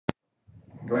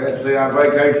Glad to see our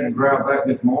vacation crowd back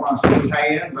this morning. I see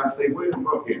tans. I see William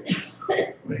Bucket.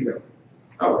 There you go.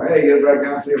 Oh, hey, you back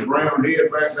down. I see a brown head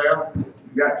back down.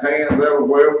 We got tans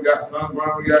everywhere. We got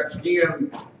sunburn. We got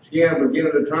skin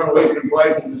beginning to turn loose in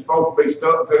places it's supposed to be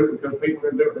stuck to because people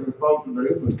didn't do what they were supposed to do.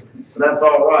 But that's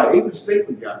all right. Even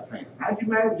Stephen got a tan. How'd you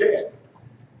manage that?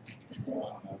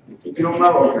 You don't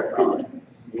know? Okay. All right.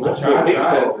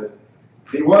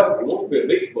 He what? He wants to be a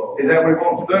beach ball. Is that what he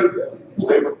wants to do?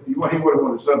 Stephen, he would have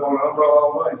wanted to suck on the umbrella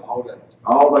all day? All day.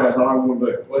 All day, that's all I want to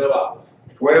do. 12 hours.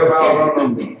 12 hours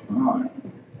on the umbrella. All right.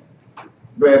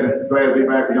 Glad to be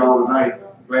back with y'all today.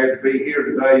 Glad to be here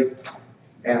today.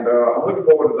 And I'm looking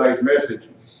forward to today's message.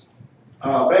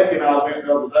 Becky and I went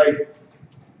the other day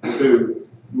to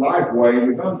Lifeway.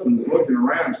 We've done some looking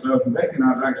around and stuff. And Becky and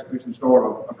I actually fixing to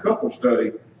start a couple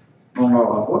study on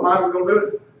what night we're going to do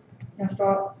it? We'll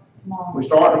start tomorrow. We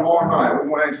start tomorrow night. We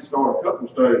want to actually start a couple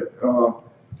study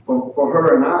for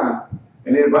her and I.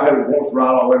 And anybody who wants to ride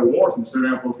all the way to Warrenton, sit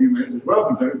down for a few minutes is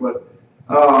welcome to.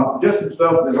 But just some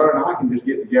stuff that her and I can just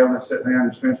get together and sit down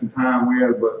and spend some time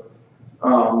with. But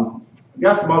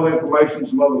got some other information,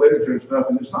 some other literature and stuff.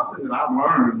 And it's something that I've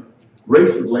learned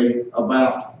recently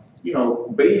about,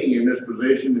 being in this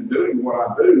position and doing what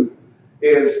I do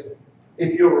is,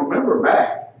 if you'll remember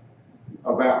back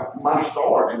about my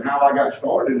start and how I got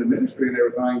started in the ministry and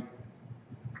everything,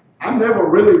 I never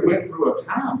really went through a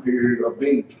time period of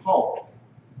being taught.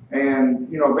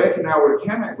 And, Becky and I were at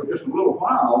Canac for just a little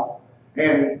while,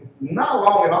 and not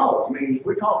long at all. I mean,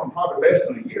 we're talking probably less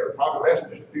than a year, probably less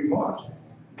than just a few months.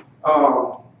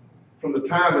 From the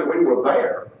time that we were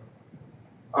there,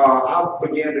 I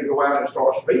began to go out and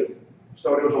start speaking.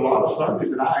 So there was a lot of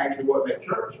Sundays that I actually wasn't at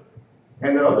church.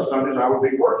 And the other Sundays I would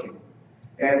be working.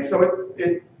 And so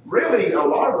it really, a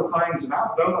lot of the things that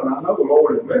I've done, I know the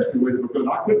Lord has blessed me with it because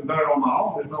I couldn't have done it on my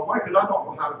own. There's no way, because I don't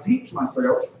know how to teach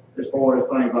myself as far as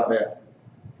things like that.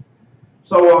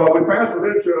 So we passed the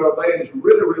literature today, and it's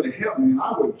really, really helped me. And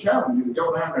I would challenge you to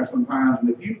go down there sometimes. And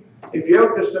if you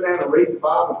ever just sit down and read the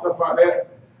Bible and stuff like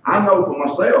that, I know for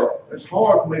myself, it's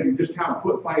hard for me to just kind of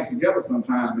put things together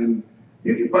sometimes. And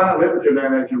you can find literature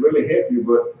down there that can really help you.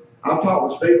 But I've talked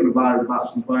with Stephen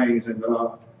about some things. And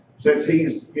since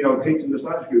he's, teaching the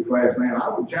Sunday school class now, I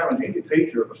would challenge any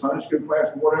teacher of a Sunday school class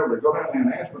or whatever to go down there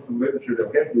and ask for some literature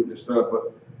that'll help you with this stuff.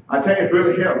 But I tell you, it's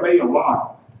really helped me a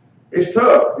lot. It's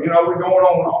tough. We're going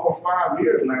on almost 5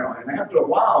 years now. And after a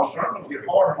while, sermons get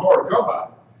harder and harder to come by.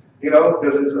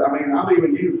 Because I've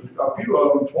even used a few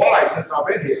of them twice since I've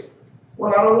been here.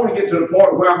 Well, I don't want to get to the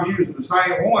point where I'm using the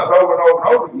same ones over and over and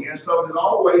over again. So there's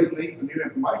always need for new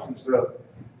information stuff.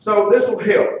 So this will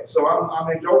help. So I'm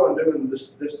enjoying doing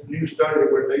this new study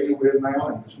that we're dealing with now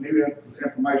and this new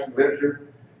information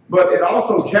literature. But it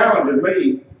also challenges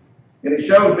me, and it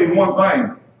shows me one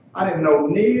thing. I didn't know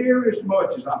near as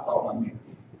much as I thought I knew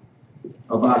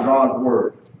about God's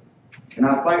Word. And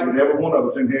I think that every one of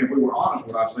us in here, if we were honest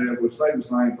with ourselves, would say the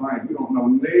same thing. We don't know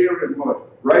near as much.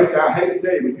 Race, I hate to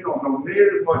tell you, but you don't know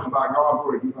near as much about God's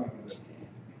Word as you think you do.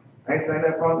 Ain't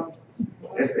that funny?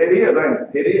 It is, ain't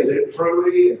it? It is. It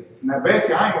truly is. Now,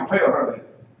 Becky, I ain't going to tell her that.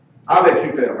 I'll let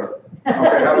you tell her.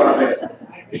 Okay, how about that?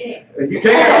 If you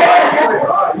can, all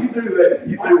right, you do that.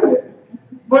 You do that.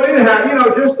 But anyhow,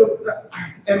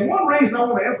 and one reason I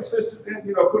want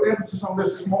to put emphasis on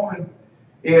this morning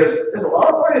is there's a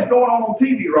lot of things going on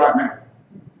TV right now.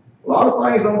 A lot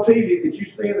of things on TV that you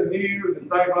see in the news and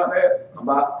things like that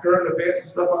about current events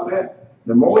and stuff like that.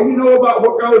 The more you know about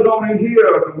what goes on in here,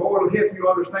 the more it'll help you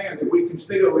understand that we can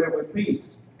still live with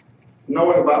peace,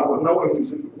 knowing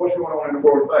what's going on in the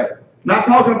world today. Not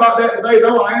talking about that today,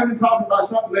 though. I am talking about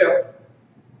something else.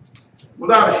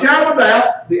 Without a shadow of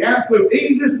doubt, the absolute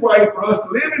easiest way for us to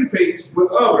live in peace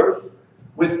with others,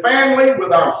 with family,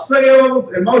 with ourselves,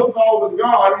 and most of all with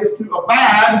God, is to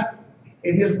abide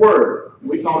in His Word.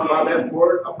 We talked about that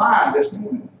word, abide, this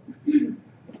morning.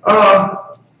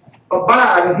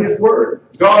 Abide in His Word.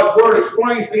 God's Word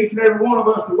explains to each and every one of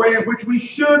us the way in which we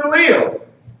should live.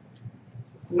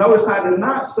 Notice I did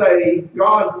not say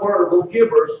God's Word will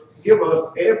give us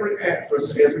every answer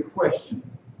to every question.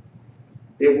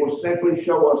 It will simply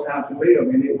show us how to live,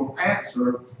 and it will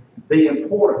answer the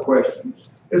important questions.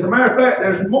 As a matter of fact,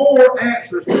 there's more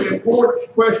answers to the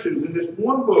important questions in this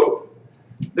one book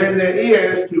than there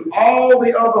is to all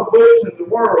the other books in the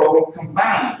world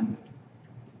combined.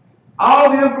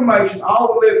 All the information,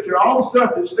 all the literature, all the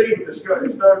stuff that Stephen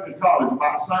discussed in college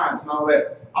about science and all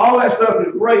that stuff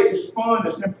is great, it's fun,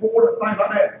 it's important, things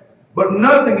like that. But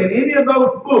nothing in any of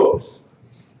those books,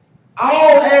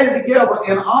 all added together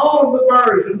in all of the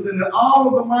versions and in all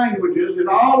of the languages and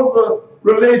all of the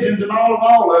religions and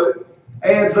all of it,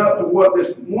 adds up to what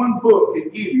this one book can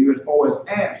give you as far as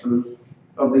answers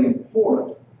of the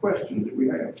important questions that we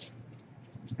have.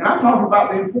 And I'm talking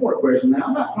about the important questions now.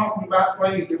 I'm not talking about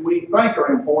things that we think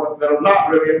are important that are not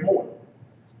really important.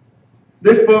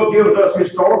 This book gives us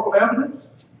historical evidence.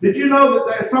 Did you know that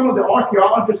there's some of the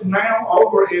archaeologists now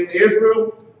over in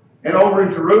Israel and over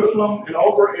in Jerusalem and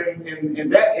over in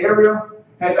that area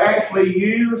has actually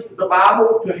used the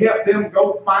Bible to help them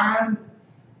go find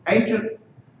ancient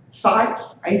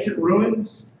sites, ancient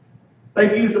ruins?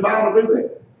 They've used the Bible to do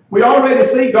that. We already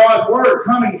see God's Word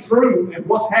coming true in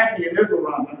what's happening in Israel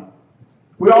right now.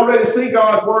 We already see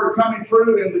God's Word coming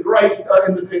true in the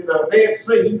the Dead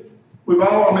Sea. I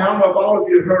don't know if all of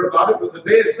you have heard about it, but the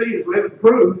Dead Sea is living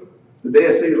proof. The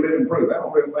Dead Sea is living proof. I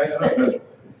don't really think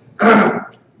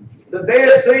that. The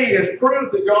Dead Sea is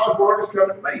proof that God's Word is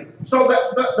coming to me. So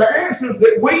the answers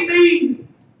that we need,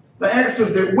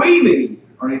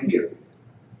 are in here.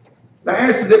 The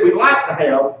answers that we like to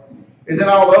have is in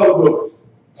all the other books.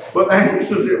 But the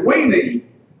answers that we need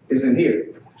is in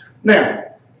here. Now,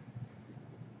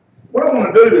 what I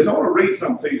want to do is I want to read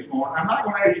something to you this morning. I'm not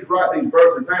going to ask you to write these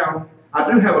verses down. I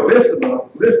do have a list of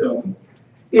them.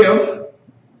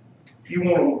 If you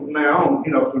want them now,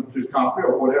 to copy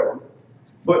or whatever.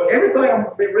 But everything I'm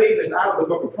going to be reading is out of the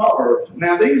book of Proverbs.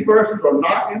 Now, these verses are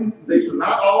not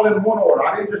all in one order.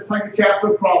 I didn't just take a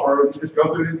chapter of Proverbs and just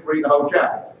go through and read the whole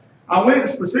chapter. I went and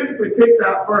specifically picked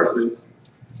out verses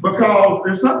because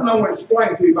there's something I want to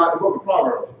explain to you about the book of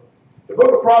Proverbs. The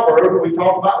book of Proverbs, that we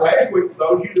talked about last week, for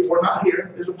those of you that were not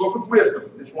here, is a book of wisdom.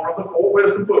 It's one of the 4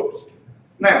 wisdom books.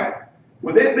 Now,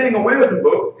 with it being a wisdom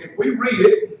book, if we read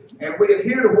it and we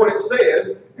adhere to what it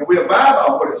says and we abide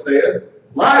by what it says,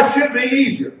 life should be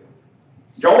easier.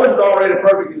 George is already a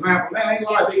perfect example. Man, ain't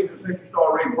life easier since you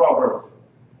start reading Proverbs.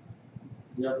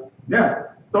 Yeah.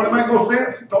 Don't it make no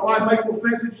sense? Don't life make no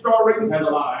sense if you start reading? There's a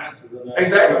lot of answers to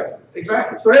that.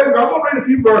 Exactly. So here we go. I'm going to read a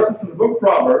few verses from the book of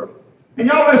Proverbs, and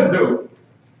y'all listen to it.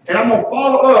 And I'm going to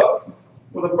follow up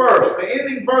with a verse. The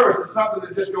ending verse is something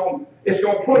that's just going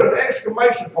to put an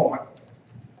exclamation point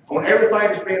on everything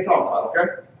that's being talked about,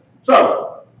 okay?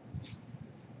 So,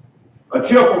 a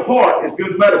cheerful heart is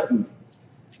good medicine,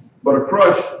 but a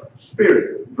crushed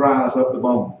spirit dries up the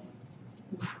bones.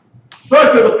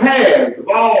 Such are the paths of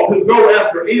all who go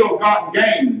after ill-gotten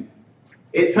gain.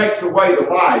 It takes away the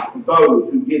life of those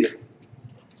who get it.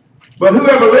 But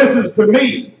whoever listens to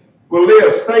me will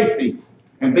live safety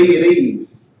and be at ease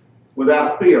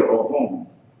without fear or harm.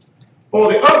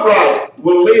 For the upright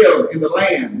will live in the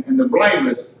land, and the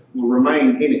blameless will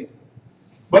remain in it.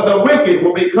 But the wicked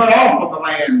will be cut off from the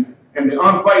land, and the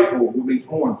unfaithful will be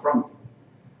torn from it.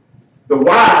 The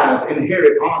wise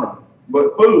inherit honor,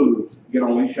 but fools get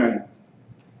only shame.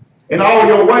 In all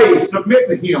your ways submit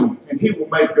to him, and he will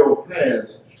make your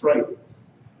paths straight.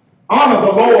 Honor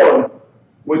the Lord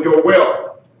with your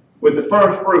wealth, with the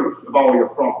first fruits of all your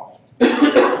crops.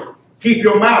 Keep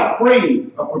your mouth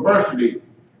free of perversity.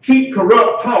 Keep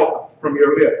corrupt talk from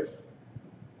your lips.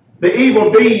 The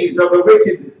evil deeds of the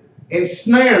wicked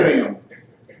ensnare them.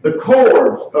 The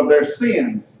cords of their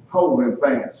sins hold them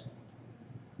fast.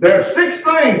 There are 6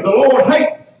 things the Lord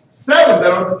hates, 7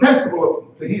 that are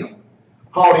detestable to him: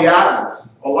 haughty eyes,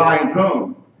 a lying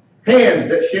tongue, hands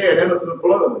that shed innocent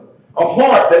blood, a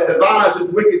heart that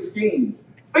devises wicked schemes,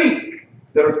 feet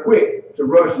that are quick to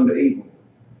rush into evil,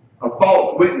 a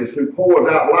false witness who pours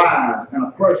out lies, and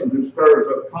a person who stirs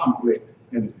up conflict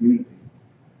in the community.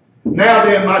 Now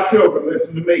then, my children,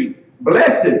 listen to me.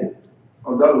 Blessed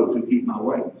are those who keep my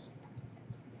ways.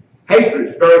 Hatred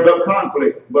stirs up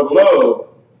conflict, but love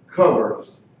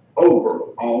covers over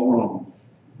all wrongs.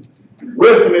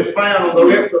 Wisdom is found on the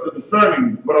lips of the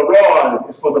discerning, but a rod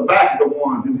is for the back of the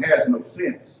one who has no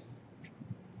sense.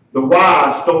 The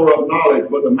wise store up knowledge,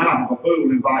 but the mouth of a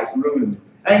fool invites ruin.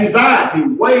 Anxiety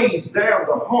weighs down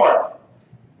the heart,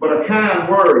 but a kind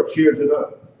word cheers it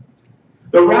up.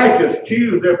 The righteous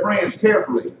choose their friends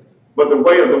carefully, but the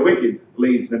way of the wicked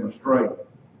leads them astray.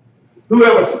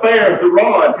 Whoever spares the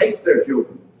rod hates their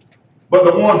children, but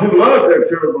the one who loves their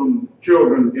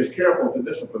children is careful to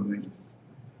discipline them.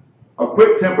 A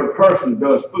quick-tempered person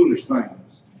does foolish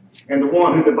things, and the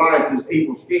one who devises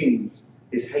evil schemes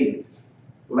is hated.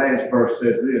 The last verse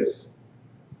says this: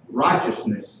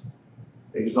 righteousness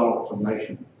exalts a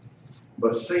nation,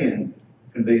 but sin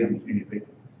condemns any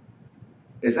people.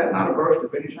 Is that not a verse to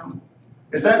finish on?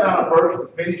 Is that not a verse to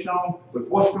finish on with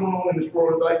what's going on in this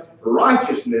world today?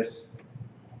 Righteousness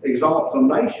exalts a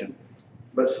nation,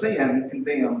 but sin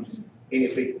condemns any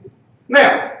people.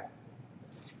 Now,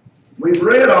 we've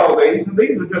read all these, and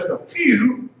these are just a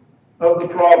few of the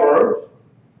Proverbs.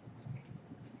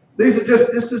 This is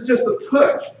just a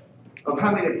touch of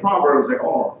how many proverbs there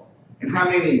are and how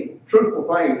many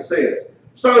truthful things it says.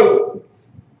 So,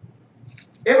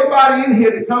 everybody in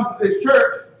here that comes to this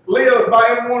church lives by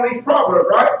every one of these proverbs,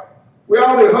 right? We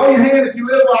all do. Hold your hand if you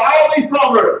live by all these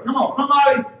proverbs. Come on,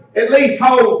 somebody at least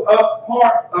hold up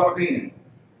part of a hand.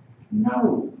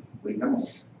 No, we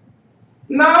don't.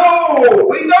 No,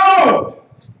 we don't.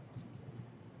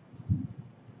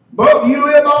 But you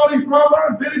live all these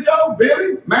proverbs, Billy Joe,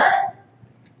 Billy, Matt,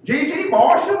 Gigi,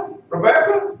 Marsha,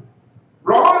 Rebecca,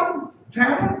 Ron,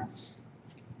 Tanner,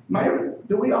 Mary.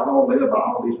 Do we all live by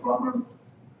all these proverbs?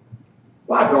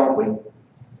 Why don't we?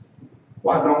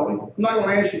 Why don't we? I'm not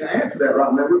going to ask you to answer that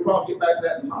right now. We'll probably get back to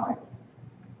that tonight.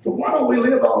 But why don't we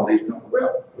live by all these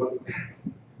proverbs? Well,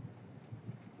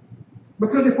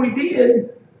 because if we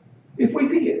did,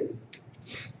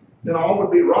 then all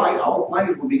would be right, all the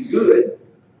things would be good,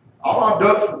 all our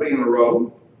ducks would be in a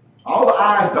row, all the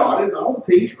I's dotted, and all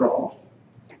the T's crossed,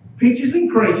 peaches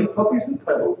and cream, puppies and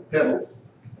petals.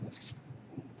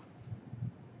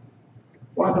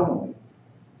 Why don't we?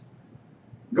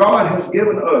 God has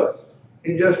given us,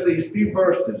 in just these few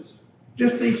verses,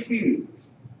 just these few,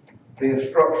 the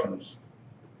instructions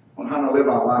on how to live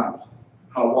our lives,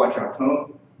 how to watch our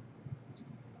tongue,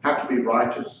 how to be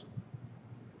righteous,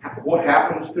 what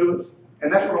happens to us.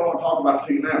 And that's what I want to talk about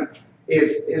to you now.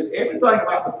 Is everything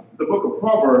about the book of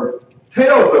Proverbs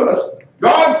tells us,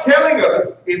 God's telling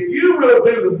us, if you will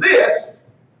do this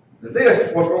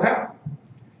is what's going to happen.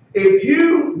 If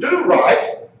you do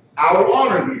right, I will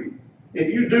honor you.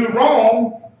 If you do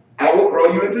wrong, I will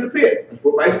throw you into the pit.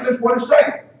 That's what it's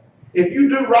saying. If you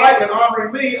do right and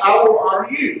honor me, I will honor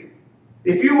you.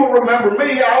 If you will remember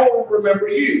me, I will remember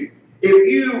you. If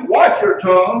you watch your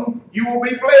tongue, you will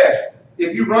be blessed.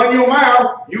 If you run your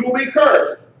mouth, you will be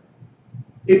cursed.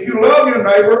 If you love your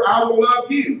neighbor, I will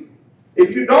love you.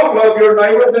 If you don't love your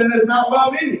neighbor, then there's not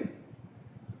love in you.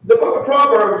 The book of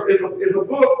Proverbs is a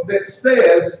book that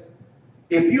says,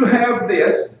 if you have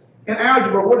this, in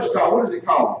algebra, what is it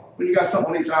called? When you got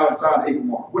something on each side of the equal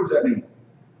mark. What does that mean?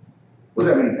 What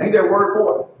does that mean? Ain't there a word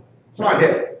for it? Somebody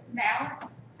help me.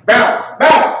 Balance.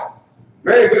 Balance.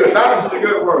 Very good. Balance is a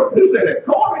good word. Who said that?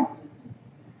 Corey?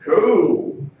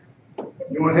 Cool.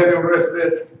 You want to help me with the rest of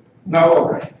this? No?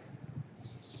 Okay.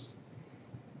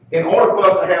 In order for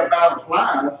us to have balanced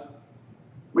lives,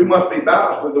 we must be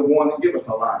balanced with the one that gives us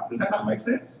our life. Does that not make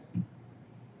sense?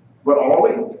 But are we?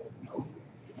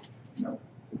 No.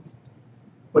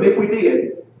 But if we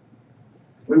did,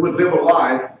 we would live a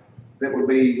life that would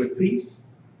be with peace,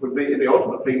 would be the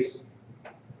ultimate peace.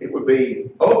 It would be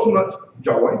ultimate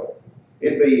joy.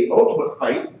 It'd be ultimate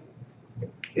faith.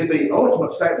 It'd be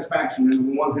ultimate satisfaction in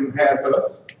the one who has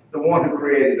us, the one who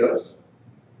created us.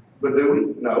 But do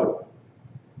we? No.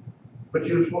 But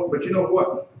you know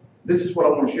what? This is what I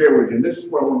want to share with you, and this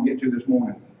is what I want to get to this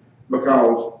morning,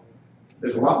 because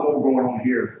there's a lot more going on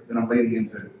here than I'm leading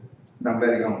into, and I'm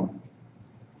letting on.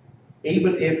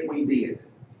 Even if we did,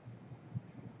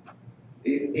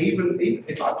 even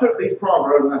if I took these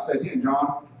proverbs and I said, here,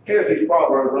 John, here's these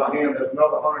proverbs right here, there's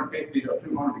another 150 or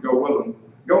 200 to go with them.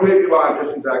 Go live your life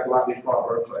just exactly like these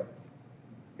proverbs say.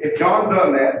 If John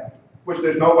done that, which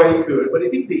there's no way he could, but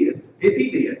if he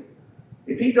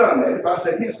done that, if I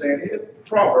said, here, Sandy, here's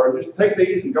proverbs, just take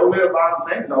these and go live by them.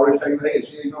 Sandy's already shaking her head,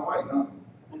 she ain't no way, no.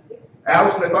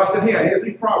 Allison, if I said, here's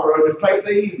these proverbs, just take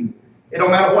these, and it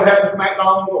don't matter what happens to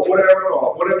McDonald's or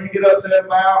whatever you get upset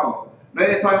about, or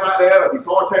anything like that, if your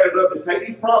car tears up, just take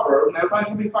these proverbs and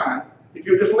everything will be fine. If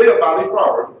you just live by these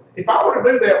proverbs. If I were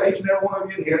to do that with each and every one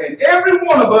of you in here, and every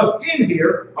one of us in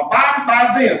here abided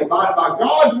by them, abided by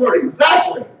God's word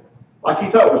exactly like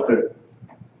He told us to.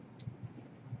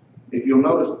 If you'll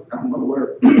notice, I don't know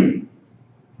where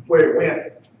it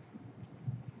went.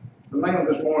 The name of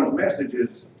this morning's message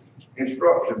is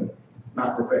instruction,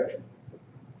 not perfection.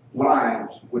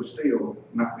 Lives would still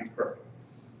not be perfect,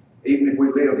 even if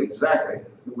we lived exactly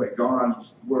the way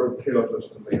God's word tells us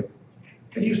to live.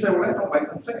 And you say, well, that don't make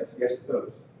no sense. Yes, it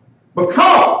does.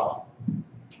 Because,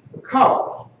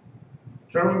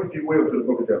 turn, if you will, to the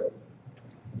book of Job.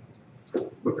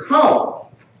 Because,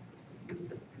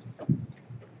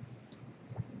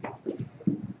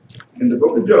 in the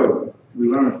book of Job, we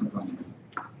learn some things.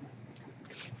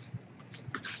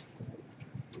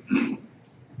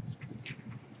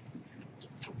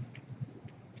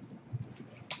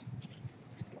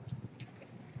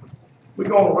 We're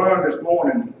going to learn this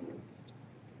morning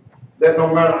that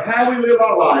no matter how we live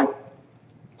our life,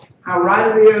 how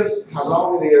right it is, how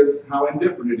wrong it is, how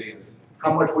indifferent it is,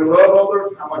 how much we love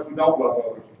others, how much we don't love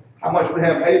others, how much we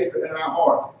have hatred in our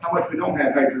heart, how much we don't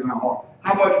have hatred in our heart,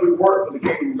 how much we work for the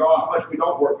kingdom of God, how much we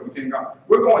don't work for the kingdom of God.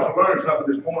 We're going to learn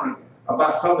something this morning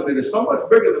about something that is so much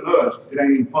bigger than us, it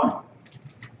ain't even funny.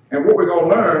 And what we're going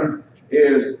to learn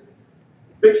is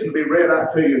fixing to be read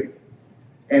out to you.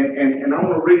 And I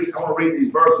want to read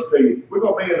these verses to you. We're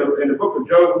going to be in the book of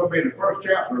Job. We're going to be in the first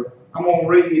chapter. I'm going to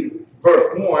read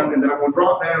verse 1, and then I'm going to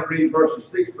drop down and read verses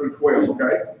 6 through 12,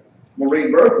 okay? I'm going to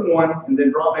read verse 1, and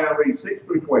then drop down and read 6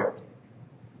 through 12.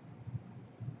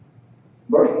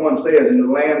 Verse 1 says, in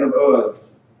the land of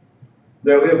Uz,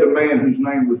 there lived a man whose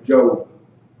name was Job.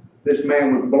 This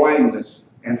man was blameless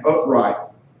and upright.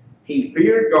 He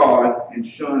feared God and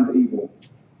shunned evil.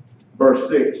 Verse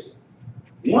 6.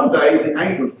 One day the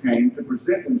angels came to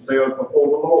present themselves before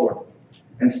the Lord,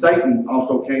 and Satan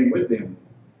also came with them.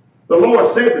 The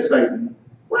Lord said to Satan,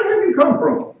 where have you come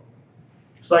from?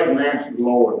 Satan answered the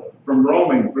Lord, from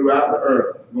roaming throughout the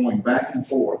earth, going back and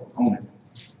forth on it.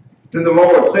 Then the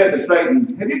Lord said to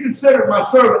Satan, have you considered my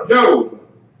servant Job?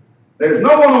 There is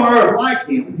no one on earth like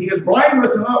him. He is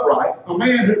blameless and upright, a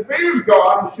man who fears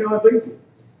God and shuns evil.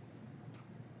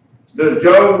 Does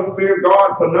Job fear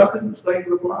God for nothing? Satan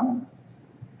replied.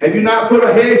 Have you not put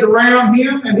a hedge around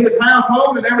him and his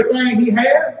household and everything he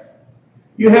has?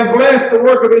 You have blessed the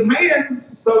work of his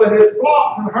hands, so that his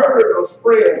flocks and herds are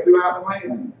spread throughout the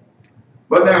land.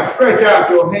 But now stretch out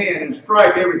your hand and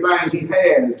strike everything he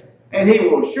has, and he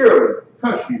will surely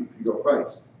curse you to your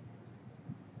face.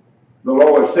 The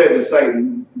Lord said to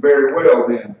Satan, very well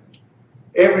then,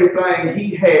 everything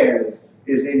he has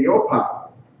is in your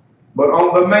power, but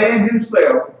on the man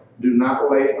himself do not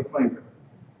lay a finger.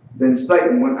 Then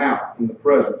Satan went out from the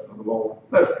presence of the Lord.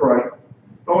 Let's pray.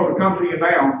 Lord, we come to you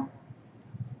now.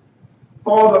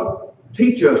 Father,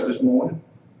 teach us this morning.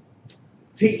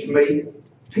 Teach me.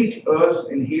 Teach us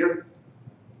in here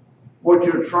what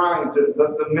you're trying to,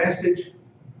 the message.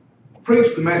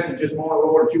 Preach the message this morning,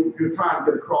 Lord, that you're trying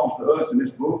to get across to us in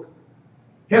this book.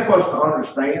 Help us to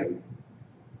understand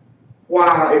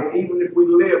why, even if we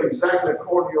live exactly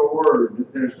according to your word,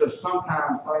 that there's just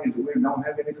sometimes things that we don't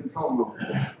have any control over.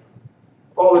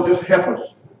 Father, just help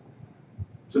us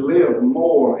to live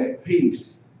more at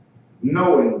peace,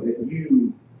 knowing that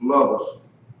you love us,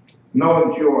 knowing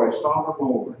that you are a sovereign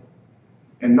Lord,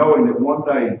 and knowing that one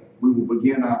day we will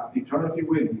begin our eternity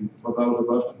with you for those of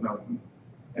us that know you.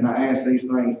 And I ask these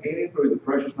things in and through the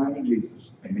precious name of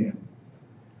Jesus. Amen.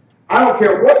 I don't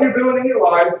care what you're doing in your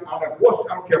life. I don't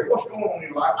care what's going on in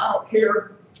your life. I don't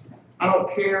care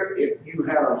if you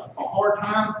had a hard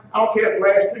time. I don't care if the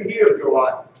last 2 years of your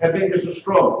life have been just a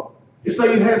struggle. You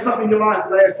say you had something in your life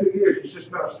the last 2 years, it's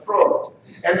just been a struggle.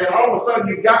 And then all of a sudden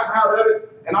you've gotten out of it,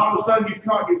 and all of a sudden you've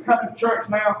come to church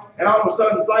now, and all of a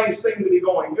sudden things seem to be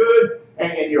going good,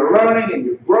 and you're learning, and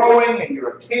you're growing, and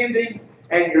you're attending,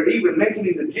 and you're even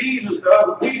mentioning to Jesus to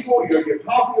other people. You're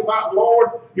talking about the Lord.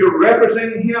 You're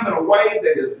representing Him in a way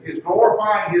that is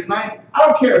glorifying His name. I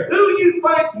don't care who you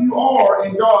think you are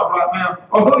in God right now,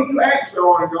 or who you actually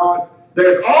are in God.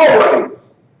 There's always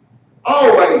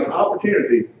an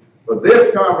opportunity for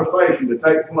this conversation to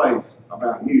take place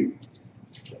about you.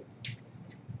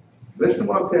 Listen to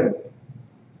what I'm telling you.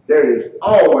 There is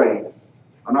always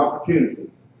an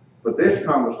opportunity for this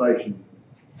conversation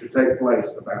to take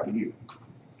place about you.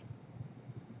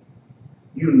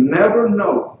 You never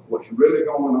know what's really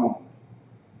going on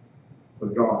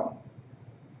with God.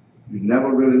 You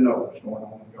never really know what's going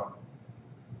on with God.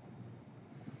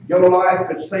 Your life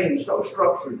could seem so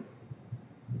structured.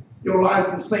 Your life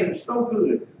can seem so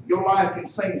good. Your life can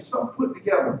seem so put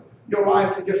together. Your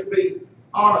life can just be,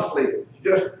 honestly,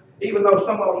 just, even though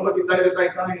some of us look at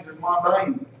day-to-day things as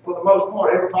mundane, for the most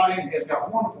part, everybody has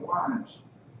got wonderful lives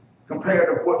compared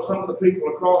to what some of the people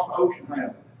across the ocean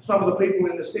have. Some of the people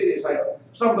in the cities have.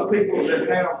 Some of the people that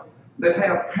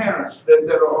have parents that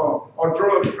are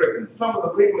drug-stricken. Some of the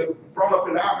people that are brought up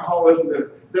in alcoholism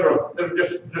that are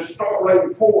just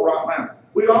stark-raving poor right now.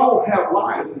 We all have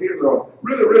lives in here that are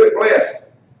really, really blessed.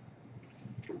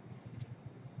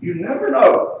 You never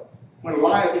know when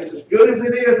life is as good as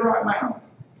it is right now,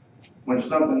 when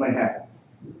something may happen.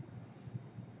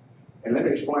 And let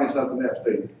me explain something else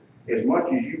to you. As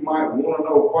much as you might want to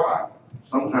know why,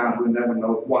 sometimes we never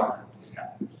know why it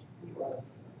happens.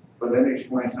 But let me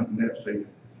explain something else to you.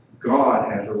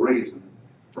 God has a reason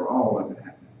for all of it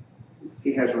happening.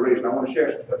 He has a reason. I want to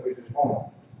share some stuff with you this morning.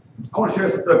 I want to share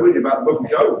some stuff with you about the book of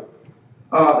Job.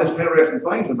 There's some interesting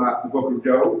things about the book of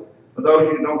Job. For those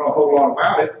of you who don't know a whole lot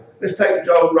about it, let's take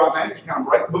Job right now. Just kind of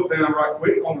break the book down right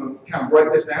quick. I'm going to kind of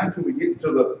break this down until we get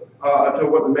to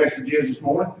what the message is this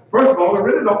morning. First of all, we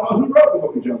really don't know who wrote the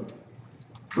book of Job.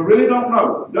 We really don't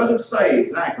know. It doesn't say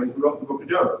exactly who wrote the book of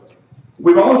Job.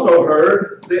 We've also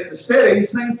heard that the setting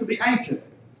seems to be ancient.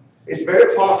 It's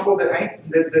very possible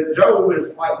that Job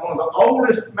is like one of the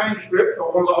oldest manuscripts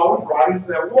or one of the oldest writings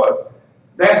there was.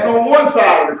 That's on one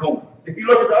side of the coin. If you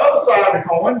look at the other side of the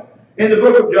coin, in the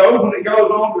book of Job, when it goes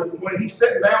on, when he's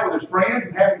sitting down with his friends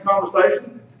and having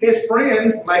conversation, his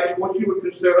friends makes what you would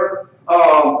consider,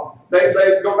 they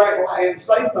go back and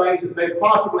say things that they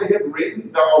possibly have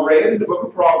written or read in the book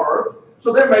of Proverbs.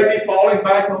 So they may be falling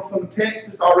back on some text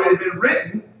that's already been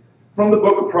written from the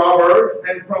book of Proverbs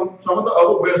and from some of the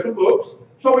other wisdom books.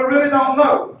 So we really don't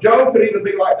know. Job could either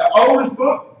be like the oldest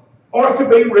book, or it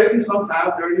could be written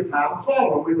sometime during the time of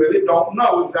Solomon. We really don't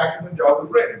know exactly when Job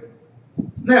was written.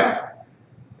 Now,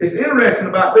 it's interesting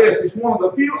about this. It's one of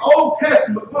the few Old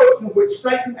Testament books in which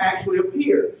Satan actually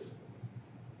appears.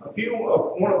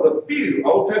 One of the few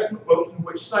Old Testament books in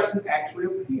which Satan actually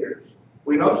appears.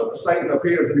 We know that Satan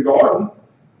appears in the garden,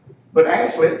 but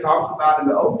actually it talks about in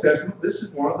the Old Testament, this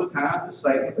is one of the times that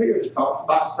Satan appears. It talks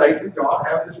about Satan and God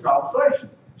having this conversation.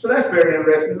 So that's very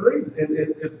interesting to read.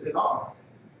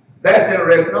 That's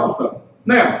interesting also.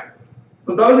 Now,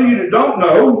 for those of you that don't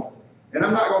know, and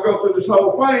I'm not going to go through this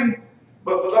whole thing,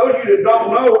 but for those of you that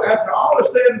don't know, after all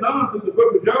is said and done through the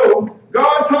book of Job,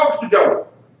 God talks to Job.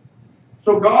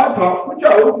 So God talks with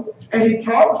Job, and he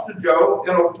talks to Job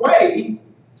in a way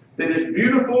that is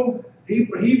beautiful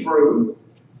Hebrew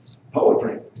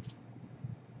poetry.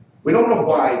 We don't know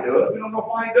why he does. We don't know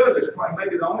why he does. It's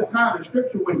maybe the only time in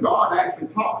Scripture when God actually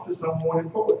talks to someone in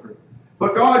poetry.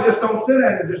 But God just don't sit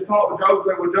there and just talk to Job and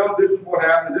say, well, Job, this is what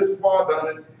happened, and this is why I've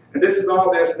done it, and this is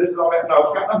all this, and this is all that. No,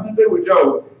 it's got nothing to do with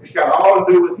Job. It's got all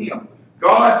to do with him.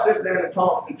 God sits there and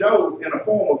talks to Job in a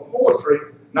form of poetry,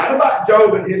 not about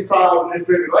Job and his trials and his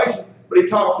tribulation, but he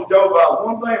talks to Job about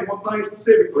one thing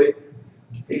specifically.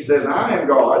 He says, I am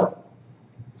God.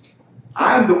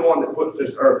 I am the one that puts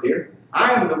this earth here.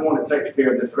 I am the one that takes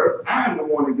care of this earth. I am the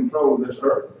one that controls this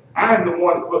earth. I am the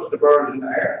one that puts the birds in the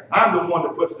air. I'm the one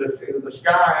that puts the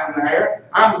sky in the air.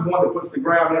 I'm the one that puts the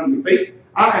ground under your feet.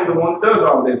 I am the one that does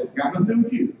all this. It's got nothing to do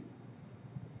with you.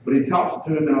 But he talks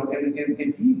to him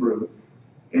in Hebrew,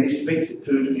 and he speaks it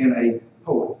to him in a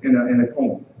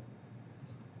poem.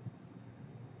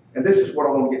 And this is what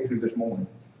I want to get to this morning.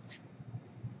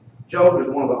 Job is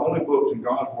one of the only books in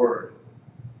God's Word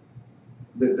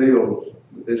that deals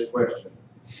with this question.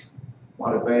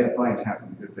 Why do bad things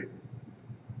happen to good people?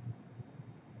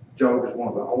 Job is one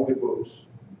of the only books,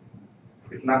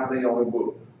 if not the only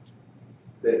book,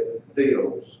 that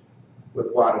deals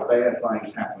with why do bad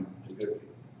things happen to good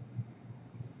people.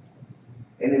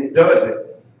 And it does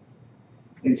it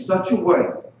in such a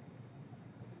way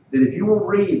that if you will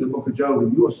read the book of Job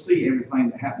and you will see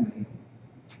everything that happened to him,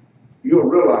 you will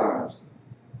realize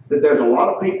that there's a lot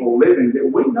of people living that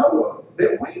we know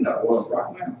of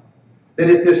right now. That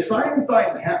if this same thing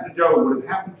that happened to Job would have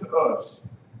happened to us,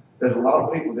 there's a lot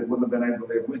of people that wouldn't have been able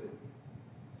to live with it.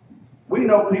 We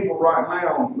know people right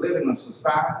now live in a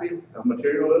society of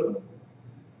materialism.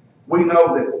 We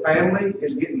know that family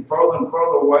is getting further and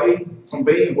further away from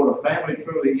being what a family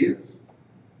truly is.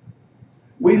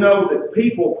 We know that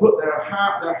people put their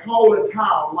whole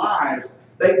entire lives,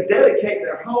 they dedicate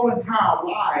their whole entire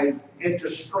lives into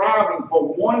striving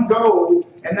for one goal,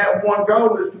 and that one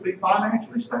goal is to be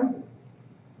financially stable.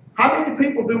 How many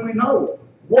people do we know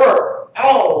work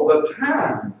all the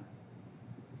time?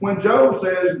 When Job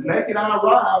says, naked I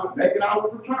arrive, naked I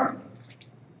will return.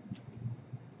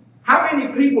 How many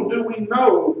people do we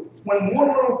know when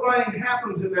one little thing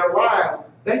happens in their lives,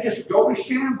 they just go to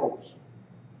shambles?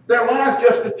 Their life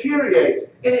just deteriorates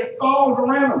and it falls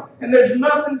around them, and there's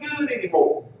nothing good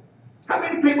anymore. How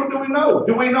many people do we know?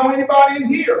 Do we know anybody in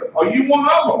here? Are you one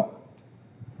of them?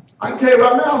 I can tell you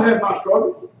right now, I've had my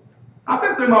struggles. I've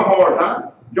been through my hard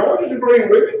time. George is agreeing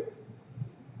with me.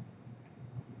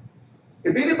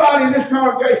 If anybody in this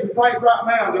congregation thinks right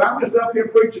now that I'm just up here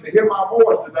preaching to hear my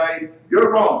voice today,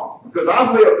 you're wrong, because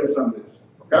I've lived through some of this,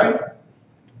 okay?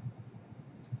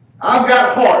 I've got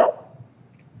a heart.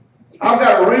 I've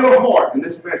got a real heart in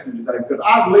this message today, because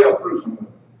I've lived through some of it.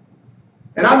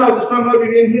 And I know that some of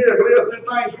you in here have lived through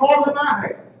things harder than I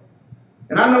have.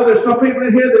 And I know there's some people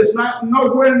in here that's not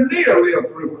nowhere near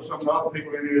lived through what some other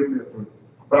people in here lived through.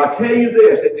 But I tell you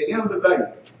this, at the end of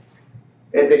the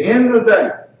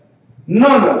day,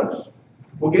 none of us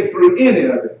will get through any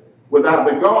of it without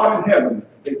the God in heaven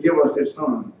that give us His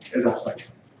Son, as I say.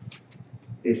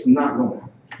 It's not going to happen.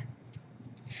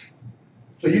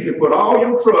 So you can put all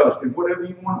your trust in whatever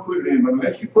you want to put it in, but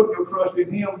unless you put your trust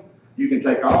in Him, you can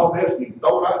take all this and you can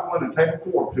throw it out the window and take a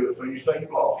quarter to it, so you say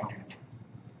you've lost something.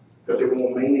 Because it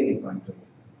won't mean anything to you.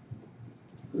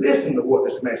 Listen to what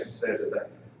this message says today.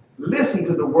 Listen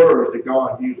to the words that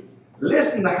God uses.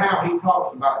 Listen to how he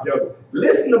talks about Job.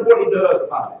 Listen to what he does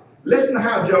about it. Listen to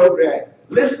how Job reacts.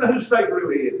 Listen to who Satan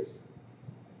really is.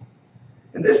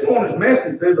 In this morning's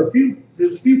message, there's a few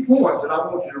points that I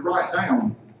want you to write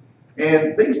down.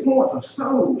 And these points are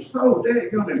so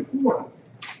daggone important.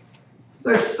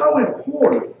 They're so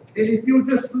important. And if you'll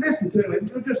just listen to them,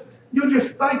 you'll just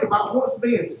think about what's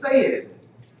being said.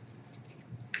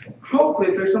 Hopefully,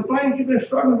 if there's some things you've been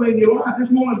struggling with in your life, this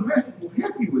morning's message will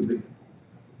help you with them.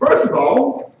 First of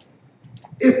all,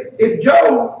 if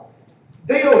Job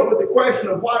deals with the question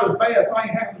of why does bad thing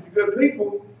happen to good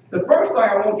people, the first thing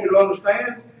I want you to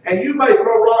understand, and you may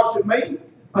throw rocks at me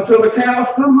until the cows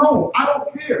come home. I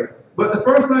don't care. But the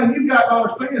first thing you've got to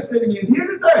understand sitting in here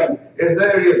today is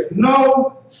there is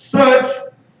no such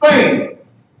thing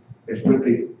as good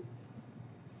people.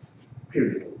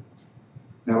 Period.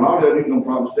 Now, a lot of you are going to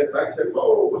probably sit back and say,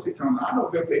 whoa, what's he talking about? I know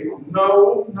good people.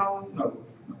 No.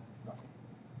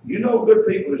 You know good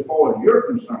people as far as you're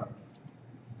concerned.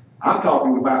 I'm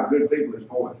talking about good people as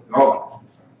far as God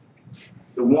is concerned.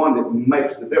 The one that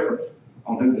makes the difference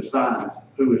on who decides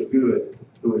who is good,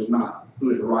 who is not,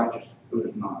 who is righteous, who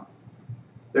is not.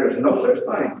 There is no such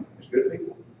thing as good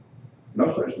people. No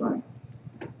such thing.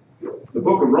 The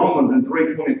book of Romans in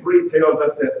 3:23 tells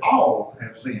us that all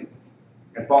have sinned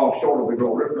and fall short of the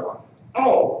glory of God.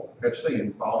 All have sinned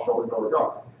and fall short of the glory of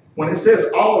God. When it says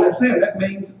all have sinned, that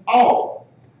means all.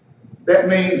 That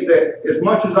means that as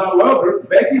much as I love her,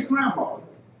 Becky's grandmother,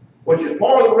 which is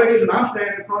part of the reason I'm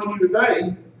standing in front of you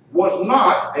today, was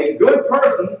not a good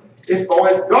person as far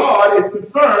as God is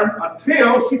concerned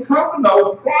until she come to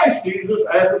know Christ Jesus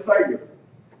as her Savior.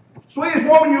 Sweetest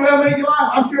woman you ever met in your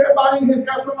life. I'm sure everybody in here has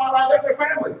got somebody like that in their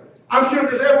family. I'm sure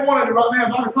there's every one of you right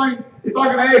now. If I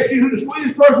can ask you who the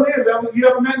sweetest person is that you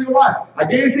ever met in your life, I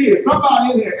guarantee you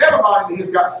somebody in here, everybody in here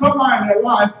has got somebody in their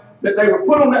life that they were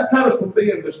put on that pedestal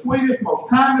being the sweetest, most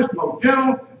kindest, most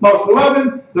gentle, most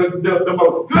loving, the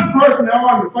most good person there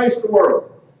are on the face of the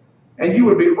world. And you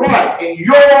would be right in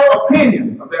your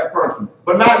opinion of that person,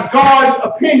 but not God's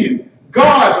opinion.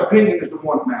 God's opinion is the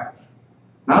one that matters,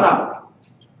 not ours.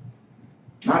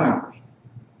 Not ours.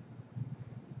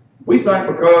 We think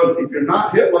because if you're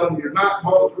not Hitler and you're not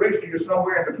Mother Teresa, you're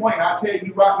somewhere in between. I tell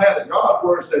you right now that God's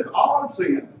word says all have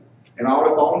sinned and all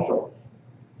have fallen short.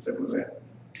 Simple as that.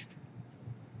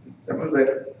 Simple as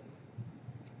that.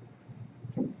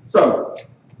 So,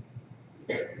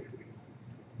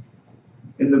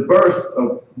 in the verse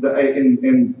of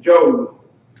in Job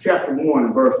chapter 1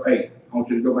 and verse 8, I want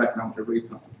you to go back and I want you to read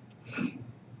something.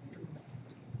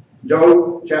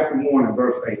 Job chapter 1 and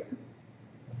verse 8.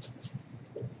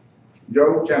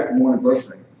 Job chapter 1 and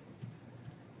verse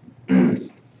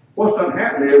 8. What's done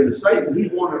happened is that Satan,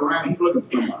 he's wandering around, he's looking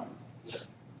for somebody.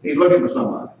 He's looking for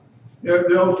somebody. You know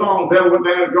the old song, Devil went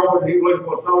down to Georgia, he was looking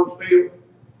for a soul to steal.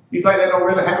 You think that don't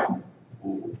really happen?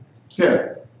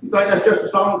 Yeah. You think that's just a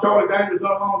song Charlie Daniels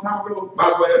done a long time ago? By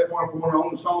the way, that's one of the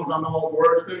only songs I know all the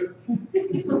words to.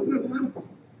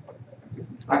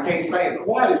 I can't say it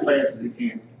quite as fast as you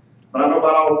can, but I know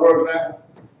about all the words now.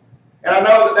 And I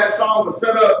know that song was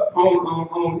set up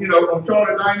on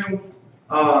Charlie Daniels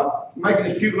making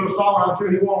this cute little song. I'm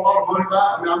sure he won a lot of money by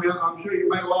it. I mean, I'm sure he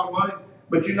made a lot of money.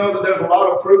 But you know that there's a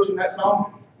lot of truths in that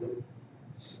song.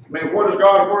 I mean, what does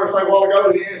God's word say a while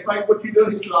ago? He asked, "Say what you do."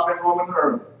 He said, "I've been roaming the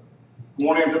earth,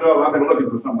 one end to the other. I've been looking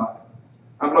for somebody.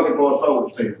 I'm looking for a soul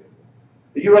to steal."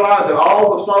 Do you realize that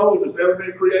all the souls that's ever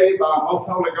been created by a most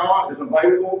holy God is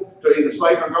available to either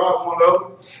Satan or God, one or the other?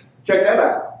 Check that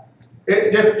out.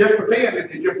 Just pretend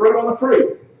that you're fruit on the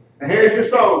tree, and here's your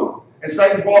soul, and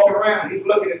Satan's walking around, he's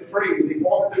looking at the trees, he's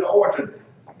walking through the orchard,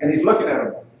 and he's looking at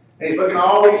them, and he's looking at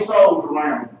all these souls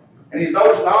around him, and he's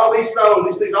noticing all these souls,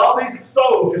 he sees all these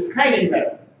souls just hanging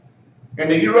there. And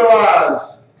do you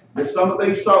realize that some of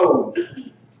these souls,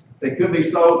 they could be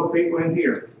souls of people in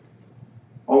here,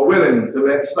 are willing to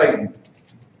let Satan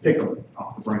pick them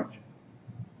off the branch?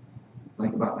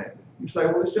 Think about that. You say,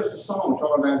 well, it's just a song,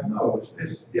 Charlie. No,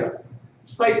 it's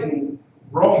Satan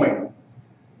roaming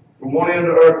from one end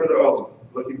of the earth to the other,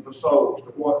 looking for souls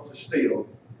to steal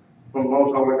from the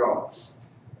most holy God.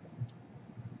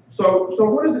 So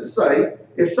what does it say?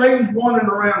 If Satan's wandering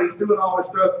around, he's doing all this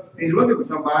stuff, and he's looking for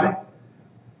somebody,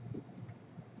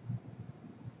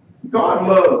 God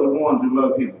loves the ones who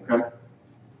love him, okay?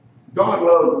 God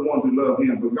loves the ones who love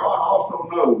him, but God also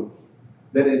knows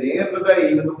that at the end of the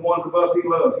day, even the ones of us he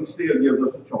loves, he still gives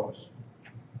us a choice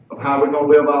of how we're going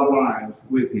to live our lives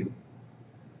with him.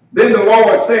 Then the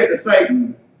Lord said to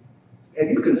Satan, "Have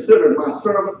you considered my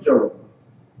servant Job?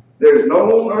 There is no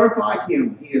one on earth like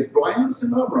him. He is blameless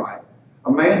and upright,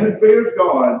 a man who fears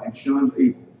God and shuns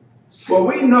evil." Well,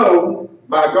 we know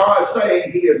by God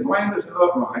saying he is blameless and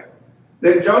upright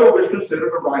that Job is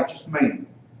considered a righteous man.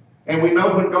 And we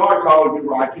know when God calls you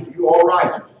righteous, you are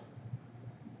righteous.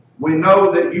 We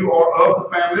know that you are of the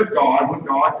family of God when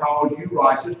God calls you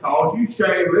righteous, calls you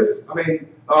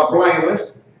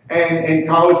blameless, and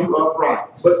calls you upright.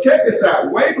 But check this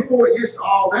out. Way before it gets to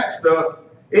all that stuff,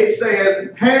 it says,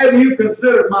 have you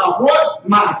considered my what?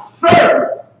 My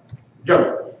servant,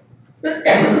 Job.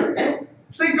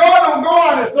 See, God don't go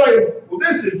on and say, well,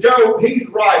 this is Job. He's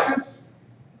righteous.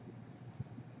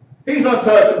 He's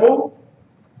untouchable.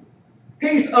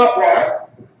 He's upright.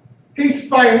 He's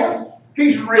famous.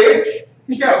 He's rich.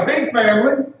 He's got a big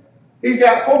family. He's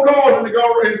got 4 cars in the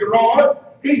garage.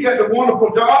 He's got the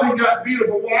wonderful job. He's got the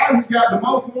beautiful wife. He's got the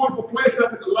most wonderful place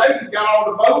up at the lake. He's got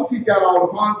all the boats. He's got all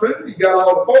the pontoons. He's got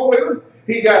all the 4-wheelers.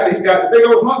 He's got the big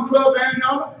old hunt club down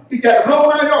yonder. He's got the whole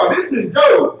 9 yards. This is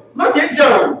Job. Look at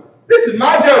Job. This is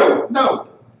my Job. No.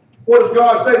 What does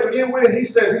God say to begin with? He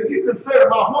says, if you consider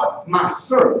my what? My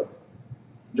servant,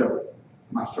 Job.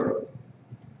 My servant.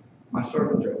 My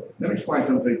servant Job. Let me explain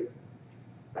something to you.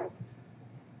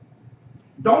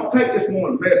 Don't take this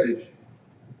morning's message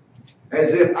as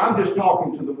if I'm just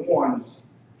talking to the ones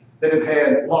that have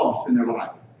had loss in their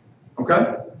life.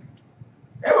 Okay?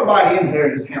 Everybody in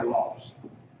here has had loss.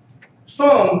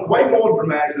 Some way more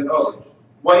dramatic than others.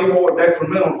 Way more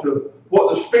detrimental to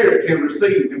what the spirit can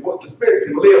receive and what the spirit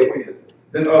can live with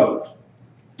than others.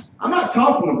 I'm not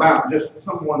talking about just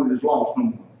someone that has lost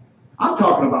someone. I'm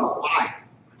talking about life.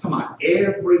 I'm talking about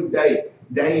everyday,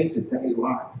 day-to-day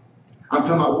life. I'm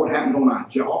talking about what happens on our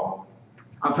job.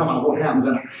 I'm talking about what happens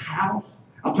in our house.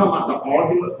 I'm talking about the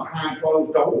arguments behind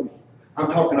closed doors. I'm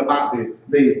talking about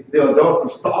the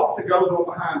adulterous thoughts that goes on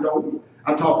behind doors.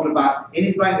 I'm talking about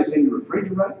anything that's in your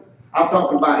refrigerator. I'm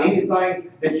talking about anything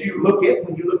that you look at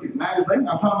when you look at magazines.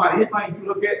 I'm talking about anything you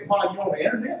look at while you're on the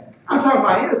internet. I'm talking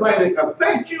about anything that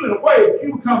affects you in a way that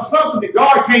you become something that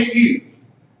God can't use.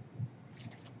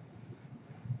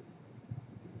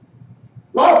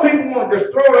 A lot of people want to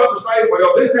just throw it up and say,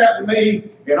 well, this happened to me,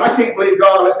 and I can't believe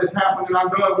God let this happen, and I'm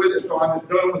done with it, so I'm just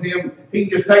done with him. He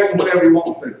can just take it whenever he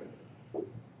wants to.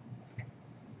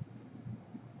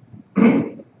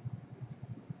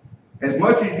 As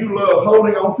much as you love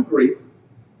holding on to grief,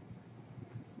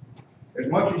 as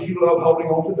much as you love holding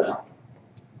on to doubt,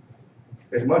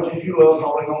 as much as you love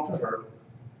holding on to hurt,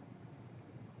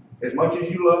 as much as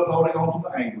you love holding on to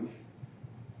the anguish,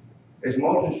 as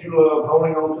much as you love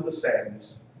holding on to the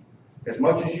sadness, as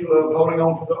much as you love holding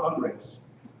on to the unrest,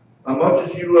 as much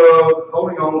as you love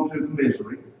holding on to the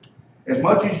misery, as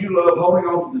much as you love holding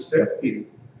on to the self-pity,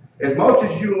 as much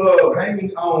as you love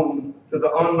hanging on to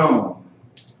the unknown,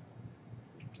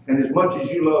 and as much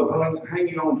as you love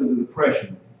hanging on to the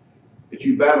depression that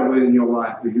you battle with in your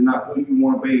life because you're not who you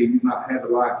want to be and you've not had the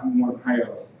life you want to have,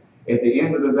 at the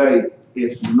end of the day,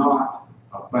 it's not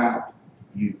about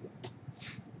you.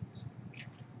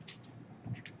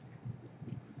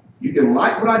 You can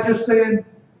like what I just said,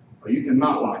 or you can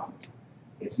not like it.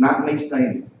 It's not me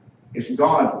saying it. It's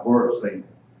God's word saying it.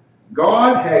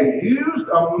 God has used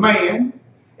a man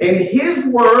in his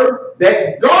word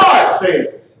that God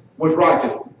says was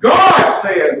righteous. God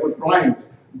says was blameless.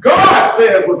 God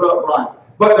says was upright.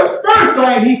 But the first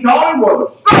thing he called him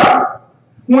was a servant.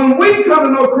 When we come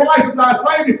to know Christ as our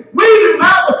Savior, we do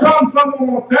not become someone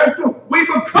on a pedestal. We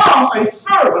become a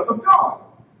servant of God.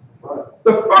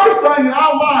 The first thing in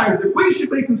our lives that we should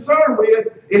be concerned with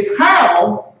is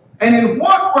how and in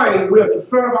what way we are to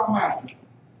serve our Master.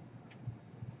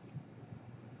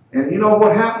 And you know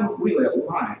what happens? We let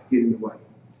life get in the way.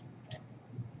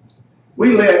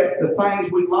 We let the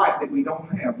things we like that we don't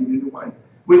have get in the way.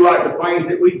 We like the things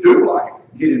that we do like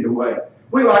get in the way.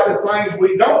 We like the things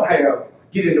we don't have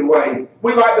get in the way.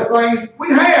 We like the things we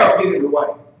have get in the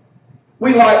way.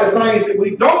 We like the things that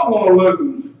we don't want to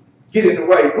lose get in the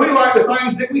way. We like the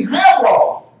things that we have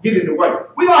lost get in the way.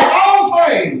 We like all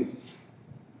things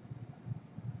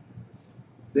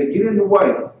that get in the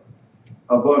way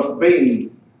of us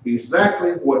being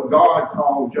exactly what God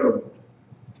called Job,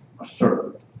 a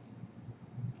servant.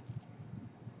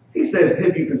 He says,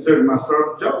 have you considered my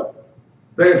servant Job?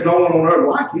 There is no one on earth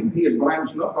like him. He is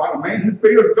blameless and upright, a man who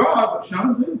fears God but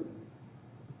shuns evil.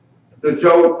 Does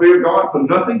Job fear God for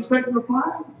nothing? Satan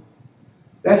replied.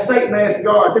 That's Satan asked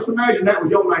God. Just imagine that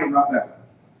was your name right now.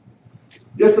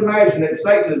 Just imagine that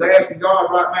Satan is asking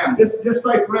God right now. Just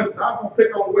say, for instance, I'm going to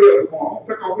pick on Will. I'm going to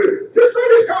pick on Will. Just say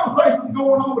this conversation is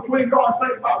going on between God and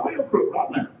Satan about Will Crook right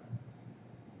now.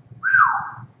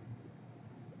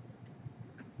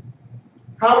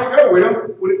 How would it go,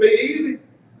 Will? Would it be easy?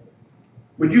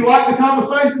 Would you like the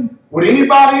conversation? Would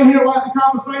anybody in here like the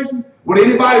conversation? Would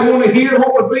anybody want to hear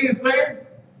what was being said?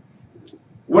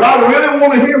 Would I really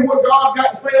want to hear what God got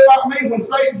to say about me when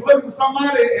Satan's looking for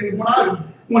somebody and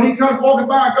when he comes walking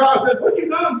by and God says, what you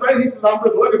doing, Satan? He says, I'm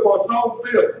just looking for a soul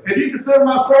still. And you consider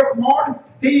my servant Marty?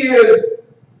 He is,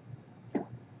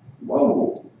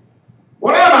 whoa.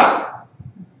 What am I?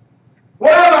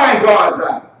 What am I in God's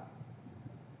eye?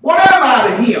 What am I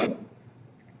to him?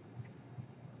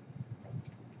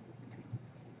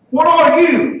 What are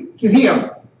you to him?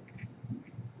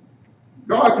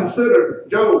 God considered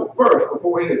Job first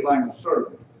before anything a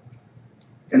servant.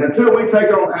 And until we take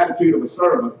on the attitude of a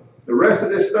servant, the rest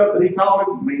of this stuff that he called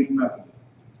him means nothing.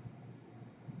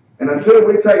 And until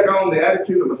we take on the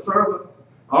attitude of a servant,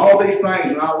 all these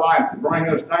things in our life to bring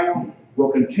us down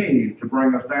will continue to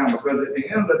bring us down. Because at the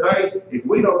end of the day, if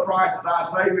we know Christ as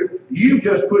our Savior, you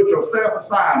just put yourself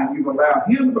aside and you've allowed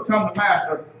him to become the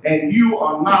master, and you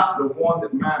are not the one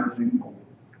that matters anymore.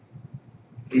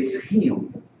 It's him.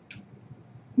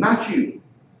 Not you.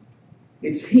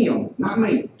 It's him, not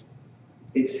me.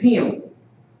 It's him.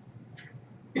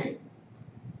 Do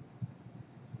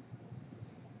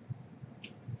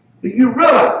you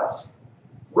realize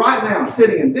right now,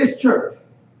 sitting in this church,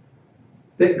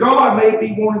 that God may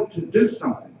be wanting to do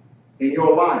something in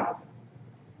your life,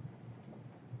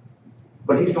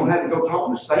 but he's going to have to go talk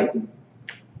to Satan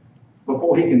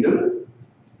before he can do it?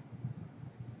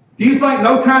 Do you think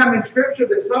no time in Scripture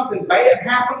that something bad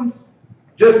happens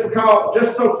just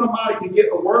so somebody can get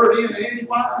a word in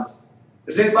edgewise?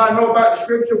 Does anybody know about the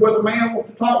Scripture where the man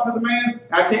wants to talk to the man?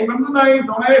 I can't remember the names.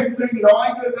 Don't ask me to. You know, I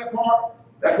ain't good at that part.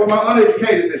 That's where my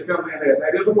uneducatedness comes in there.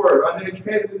 That is a word.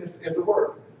 Uneducatedness is a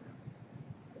word.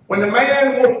 When the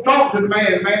man wants to talk to the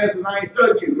man says, I ain't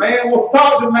studying you. The man wants to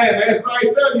talk to the man says, I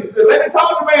ain't studying you. He says, let me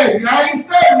talk to the man. I ain't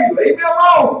studying you. Leave me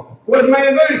alone. What does the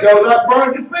man do? He goes out and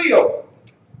burns his field.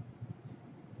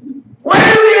 Where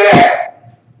is he at?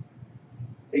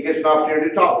 He gets an opportunity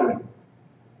to talk to him.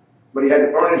 But he had to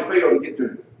burn his field to get to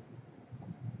him.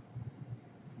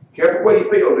 Careful where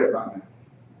your field's at right now.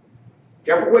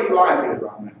 Careful where your life is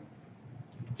right now.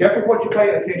 Careful what you're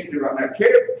paying attention to right now.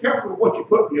 Careful what you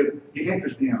put your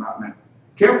interest in right now.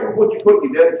 Careful what you put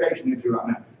your dedication into right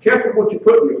now. Careful what you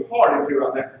put your heart into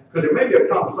right now. Because there may be a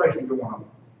conversation going on.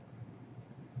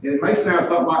 And it may sound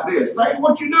something like this. Satan,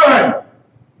 what you doing?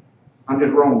 I'm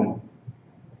just roaming.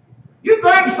 You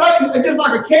think Satan is just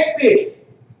like a catfish?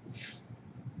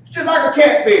 It's just like a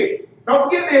catfish. Don't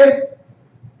forget this.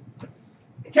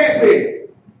 Catfish.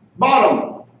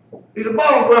 Bottom. He's a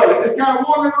bottom brother. He's just kind of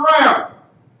wandering around.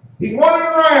 He's wandering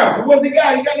around. What's he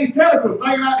got? He got these tentacles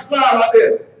hanging outside like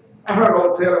this. I heard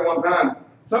old telling one time.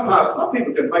 Some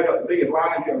people just make up the biggest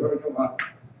lies you ever heard in your life.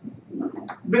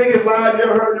 Biggest lies you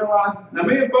ever heard in your life. Now,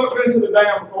 me and Buck been to the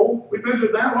dam before. We've been to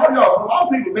the dam. A lot of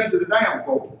people have been to the dam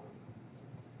before.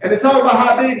 And they talk about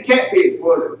how big the catfish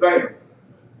was at the dam.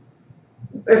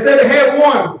 They said they had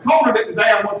one cornered at the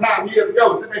dam one time years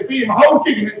ago. Said they feed him a whole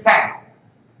chicken at the time.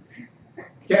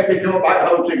 Catfish don't bite the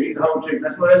whole chicken, eat the whole chicken.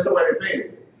 That's the way they feed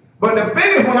it. But the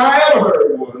biggest one I ever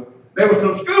heard was, there was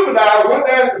some scuba divers went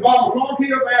down at the bottom of Clark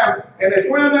Hill Dam, and they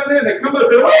swam down there, and they come up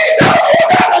and said, what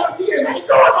are you doing? How you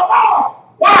doing, Mama?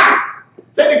 Why?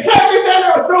 Said the catfish down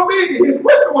there was so big, his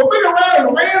whistle was big around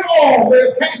a man's arm where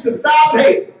it came to the side of the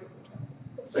head.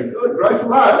 I said, good gracious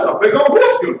alive, that's a big old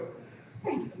whisker.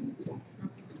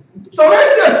 So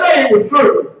let's just say it was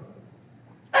true.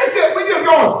 We just going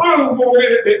to assume for a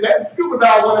minute that scuba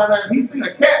diver went down there and he seen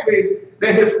a catfish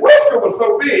that his whisker was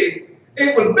so big,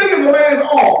 it was big as a man's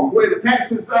arm where it attached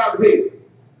to the side of the head.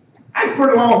 That's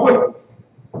pretty long whisker.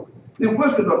 Them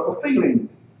whiskers are for feeling.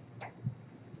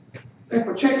 They're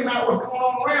for checking out what's going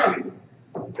on around you.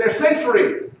 They're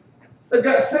sensory. They've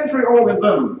got sensory organs in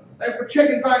them. They're for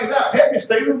checking things out. Help me,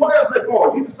 Stephen. What else are they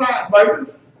for? You the science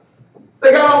baby.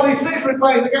 They got all these sensory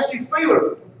things. They got these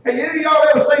feelers. Have any of y'all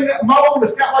ever seen that mole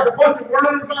that's got like a bunch of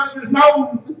worms on his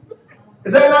nose?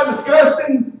 Is that not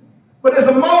disgusting? But it's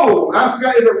a mole. I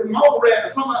forgot, it's a mole rat or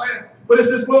something like that. But it's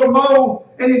this little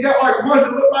mole, and he's got like a bunch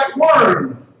that look like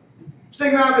worms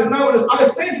sticking out of his nose. It's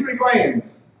like sensory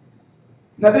glands.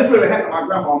 Now, this really happened to my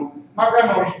grandma. My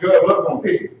grandma used to go and look on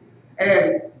fishing.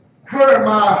 And her and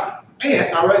my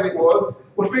aunt, I reckon it was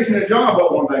fishing in a john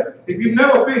boat one day. If you've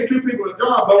never fished two people in a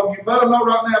john boat, you better know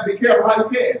right now, be careful how you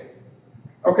cast.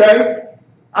 Okay?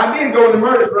 I did go in the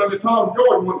murder room in Thomas,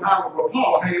 Georgia one time with a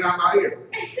paw hanging out my ear.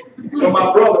 So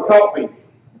my brother caught me.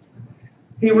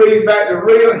 He reached back the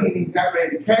reel, and he got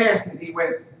ready to cast, and he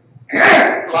went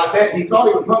like that. He thought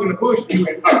he was hugging the bush, and he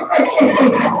went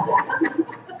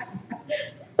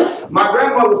My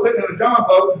grandmother was sitting in a john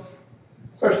boat.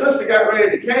 Her sister got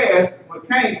ready to cast with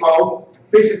cane pole,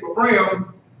 fishing for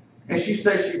brim, And she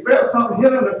said she felt something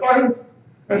hit her in the face.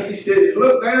 And she said, she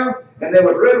looked down, and there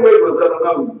was red wigglers in her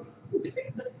nose.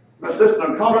 My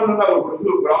sister caught her in the nose with a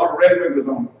hook with all the red wigglers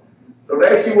on it. So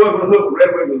there she was with a hook with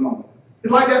red wigglers on it.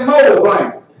 It's like that mole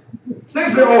thing.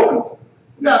 Sensory organs.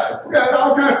 We got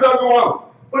all kinds of stuff going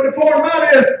on. But the point about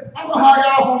it is, I don't know how I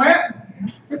got off on that.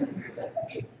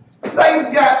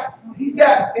 Satan's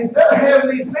got, instead of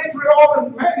having these sensory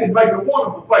organs, man, he's making a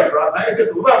wonderful face right now. It's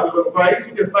just a lovely little face.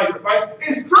 He's just making a face.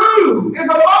 It's true. It's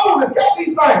a mole that's got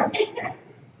these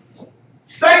things.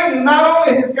 Satan not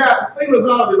only has got feelings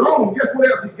of his own, guess what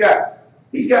else he's got?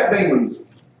 He's got demons.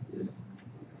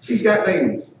 He's got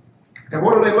demons. And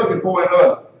what are they looking for in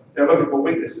us? They're looking for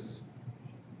weaknesses.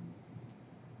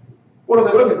 What are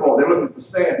they looking for? They're looking for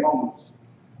sad moments.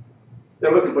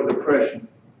 They're looking for depression.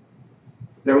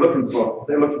 They're looking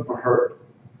for hurt.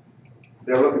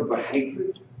 They're looking for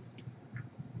hatred.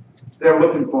 They're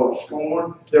looking for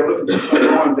scorn. They're looking for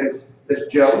someone that's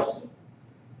jealous.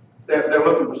 They're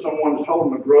looking for someone that's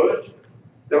holding a grudge.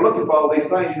 They're looking for all these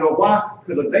things. You know why?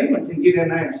 Because a demon can get in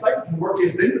there and Satan can work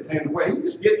his demons in the way. He can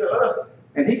just get to us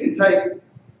and he can take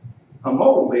a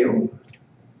molehill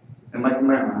and make a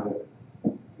mountain out of it.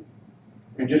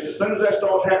 And just as soon as that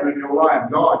starts happening in your life,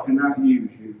 God cannot use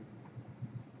you.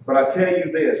 But I tell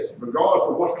you this, regardless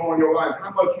of what's going on in your life,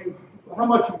 how much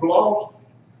you've lost,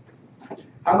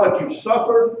 how much you've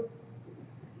suffered,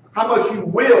 how much you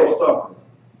will suffer,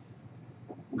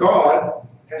 God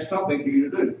has something for you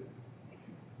to do.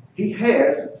 He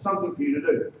has something for you to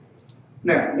do.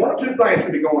 Now, one or two things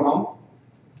could be going on.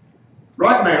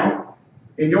 Right now,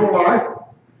 in your life,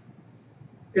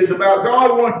 is about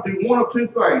God wanting to do one or two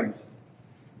things.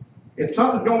 If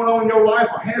something's going on in your life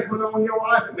or has been on in your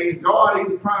life, it means God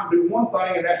either trying to do one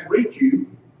thing and that's reach you,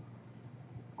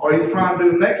 or either trying to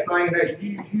do the next thing and that's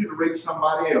use you to reach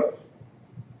somebody else.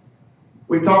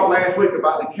 We talked last week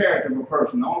about the character of a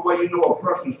person. The only way you know a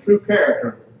person's true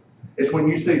character is when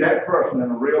you see that person in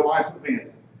a real life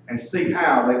event and see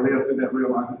how they live through that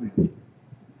real life event.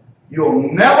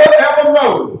 You'll never ever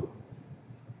know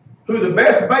who the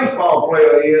best baseball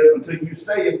player is until you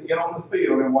see him get on the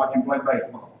field and watch him play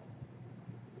baseball.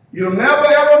 You'll never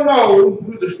ever know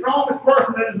who the strongest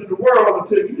person is in the world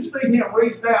until you see him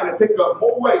reach down and pick up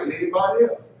more weight than anybody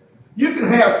else. You can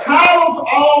have titles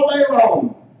all day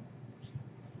long,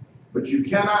 but you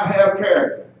cannot have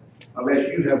character unless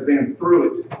you have been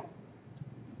through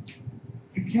it.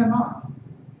 You cannot.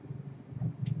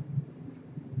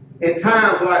 In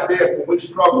times like this when we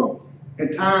struggle,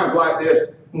 in times like this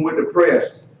when we're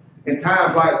depressed, in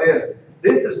times like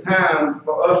this is time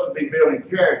for us to be building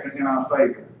character in our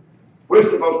Savior. We're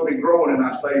supposed to be growing in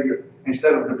our Savior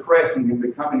instead of depressing and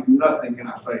becoming nothing in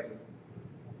our Savior.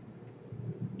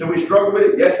 Do we struggle with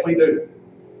it? Yes, we do.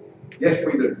 Yes,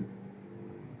 we do.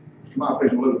 My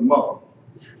fish will lose a muscle.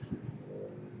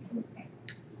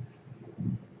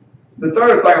 The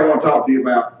third thing I want to talk to you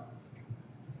about,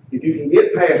 if you can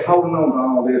get past holding on to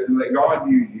all this and let God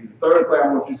use you, the third thing I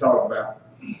want you to talk about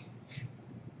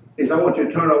is I want you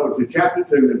to turn over to chapter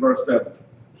 2 and verse 7.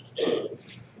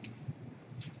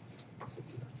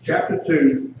 Chapter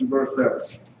 2 and verse 7.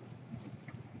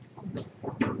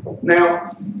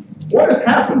 Now, what has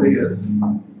happened is,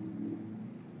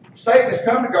 Satan has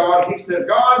come to God and he says,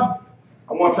 God,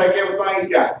 I want to take everything he's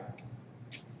got.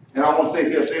 And I want to see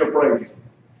if he'll still praise you.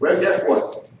 Well, guess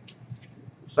what?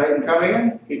 Satan come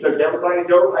in, he took everything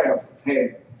Job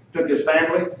had. Took his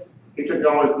family, he took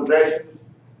all his possessions,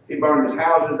 he burned his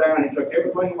houses down, he took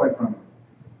everything away from him.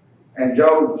 And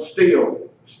Job still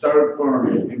stood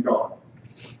firm in God.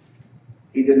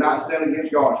 He did not sin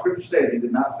against God. Scripture says he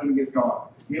did not sin against God.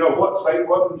 You know what? Satan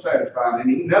wasn't satisfied, and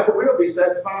he never will be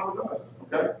satisfied with us.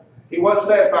 Okay? He wasn't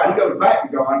satisfied. He goes back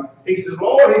to God. He says,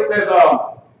 Lord, he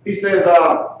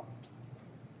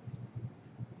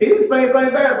didn't say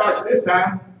anything bad about you this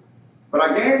time, but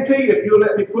I guarantee you, if you'll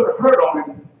let me put a hurt on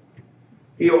him,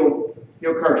 he'll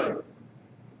curse you.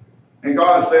 And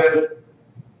God says,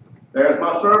 there's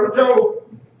my servant Job.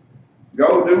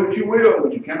 Go do what you will,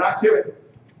 but you cannot kill him.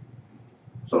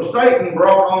 So Satan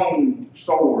brought on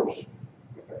sores,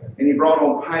 and he brought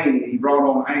on pain, and he brought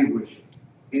on anguish,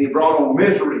 and he brought on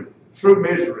misery, true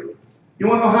misery. You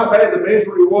want to know how bad the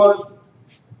misery was?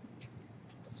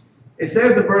 It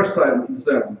says in verse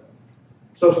 7,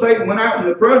 so Satan went out in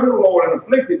the presence of the Lord and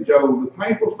afflicted Job with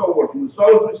painful sores from the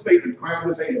soles of his feet to the crown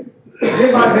of his head. Has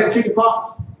anybody had chicken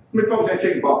pox? How many folks had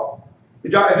chicken pox?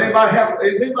 Has anybody ever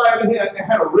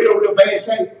had a real bad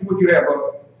case? What you have,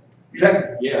 brother? Yeah,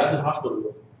 I was in the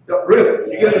hospital.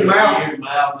 Really? You get them in your mouth? Ears,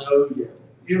 mouth, nose, yeah.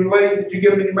 Did you get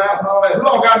them in your mouth and all that? Who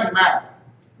all got them in your mouth?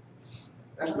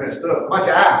 That's messed up. What about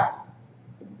your eyes?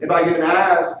 Anybody get in the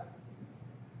eyes?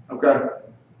 Okay?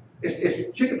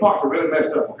 Chicken pox are really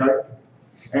messed up, okay?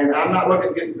 And I'm not looking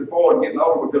at getting forward and getting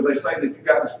older because they say that you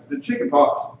got the chicken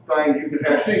pox thing, you can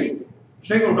have shingles.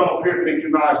 Shingles don't appear to be too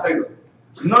nice either.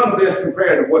 None of this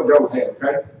compared to what Job had,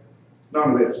 okay?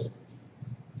 None of this.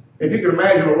 If you can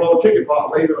imagine a little chicken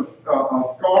pox, leaving a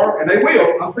scar, and they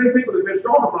will. I've seen people that have been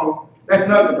scarred from them. That's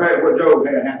nothing compared to what Job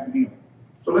had happened to him.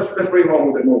 So let's read on a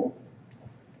little bit more.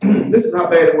 This is how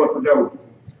bad it was for Job.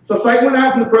 So Satan went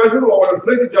out from the presence of the Lord and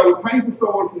afflicted Job with painful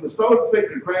sores from the sole of his feet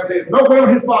to the crown of his head. Nowhere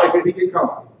on his body did he get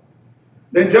comfort.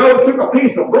 Then Job took a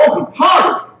piece of broken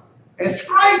pottery and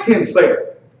scraped himself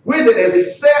with it as he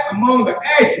sat among the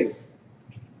ashes.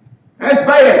 That's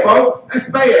bad, folks. That's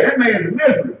bad. That man's in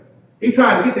misery. He's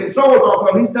trying to get them sores off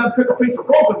of him. He's done took a piece of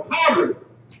broken pottery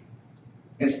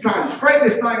and trying to scrape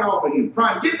this thing off of him,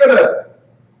 trying to get rid of it,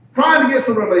 trying to get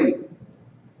some relief.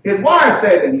 His wife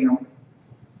said to him,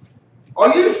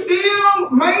 "Are you still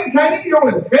maintaining your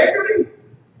integrity?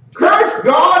 Curse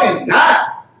God and die."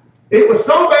 It was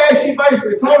so bad she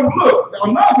basically told him, "Look,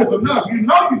 enough is enough. You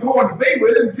know you're going to be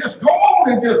with him. Just go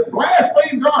on and just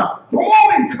blaspheme God. Go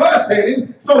on and cuss at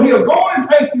him so he'll go on and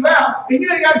take you out, and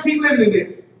you ain't got to keep living in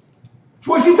this." That's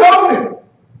what she told him.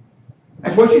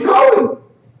 That's what she told him.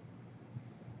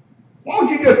 "Why don't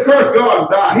you just curse God and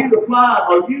die?" He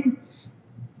replied,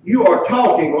 You are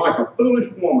talking like a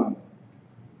foolish woman.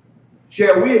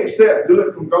 Shall we accept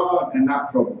good from God and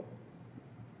not trouble?"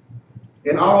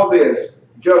 In all this,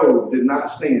 Job did not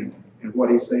sin in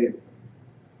what he said.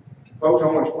 Folks, I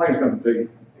want to explain something to you.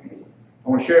 I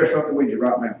want to share something with you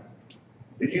right now.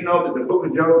 Did you know that the book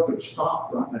of Job could have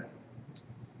stopped right there?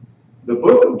 The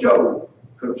book of Job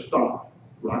could have stopped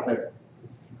right there.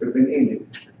 Could have been ended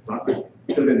right there.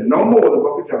 Could have been no more of the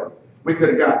book of Job. We could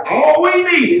have got all we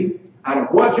needed out of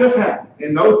what just happened.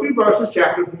 In those few verses,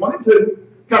 chapters 1 and 2,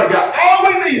 could have got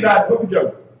all we needed out of the book of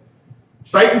Job.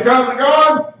 Satan comes to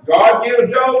God. God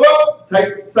gives Job up.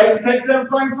 Satan takes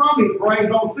everything from him. He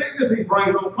brings on sickness. He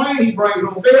brings on pain. He brings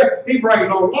on death. He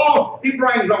brings on loss. He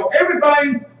brings on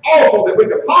everything awful that we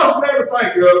could possibly ever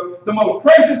think of. The most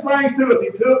precious things to us, he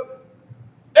took.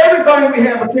 Everything we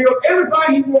have material,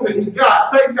 everything he wanted, he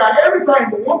got. Satan got everything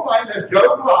but one thing, that's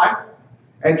Job's life.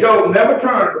 And Job never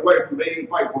turned away from being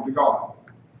faithful to God.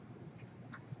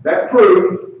 That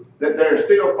proves that there's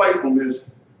still faithfulness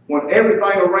when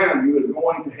everything around you is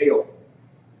going to hell.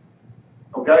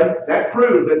 Okay? That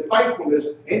proves that faithfulness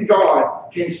in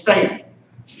God can stand.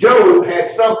 Job had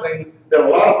something that a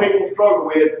lot of people struggle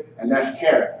with, and that's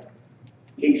character.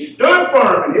 He stood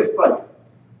firm in his faith.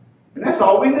 And that's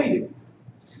all we needed.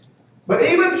 But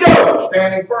even Job,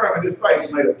 standing firm in his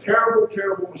faith, made a terrible,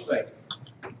 terrible mistake.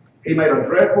 He made a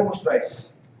dreadful mistake.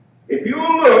 If you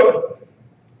will look,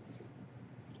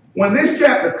 when this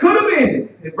chapter could have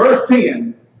ended in verse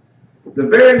 10, the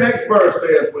very next verse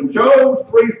says, when Job's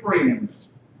three friends,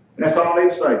 and that's all I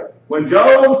need to say, when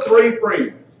Job's three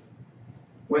friends,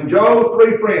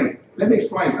 let me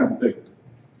explain something to you.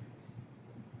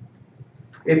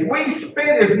 If we spend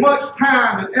as much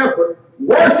time and effort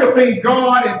worshiping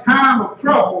God in time of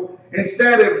trouble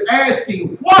instead of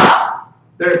asking why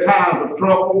there are times of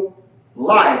trouble,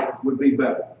 life would be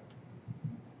better.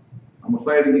 I'm going to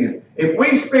say it again. If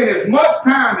we spend as much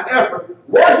time and effort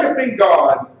worshiping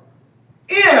God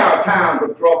in our times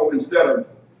of trouble instead of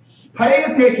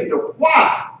paying attention to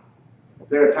why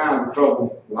there are times of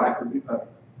trouble, life would be better.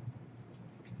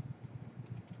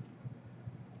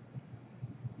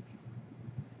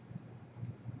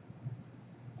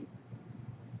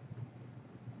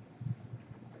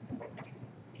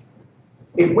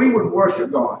 If we would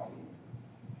worship God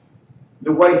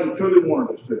the way He truly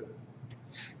wanted us to,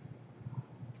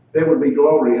 there would be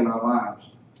glory in our lives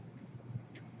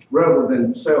rather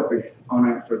than selfish,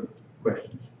 unanswered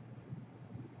questions.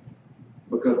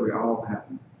 Because we all have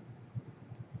them.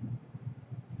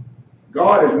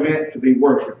 God is meant to be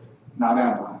worshipped, not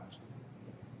analyzed.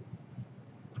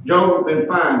 Job would have been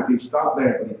fine if he stopped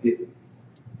there, but he didn't.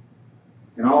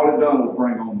 And all it done was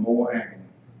bring on more agony.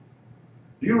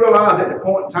 Do you realize at the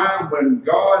point in time when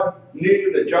God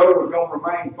knew that Job was going to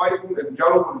remain faithful, if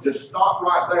Job would have just stopped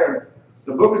right there,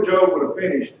 the book of Job would have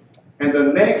finished, and the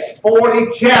next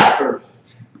 40 chapters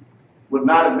would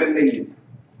not have been needed.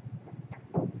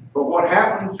 But what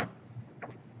happens?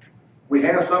 We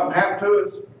have something happen to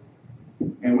us,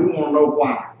 and we want to know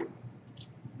why.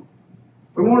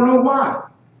 We want to know why.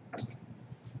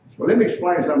 Well, let me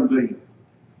explain something to you.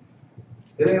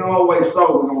 It ain't always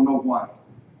so we're going to know why.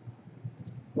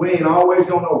 We ain't always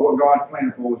going to know what God's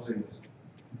plan for us is.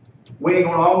 We ain't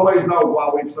going to always know why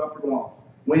we've suffered loss.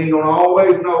 We ain't going to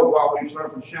always know why we've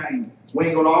suffered shame. We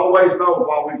ain't going to always know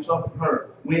why we've suffered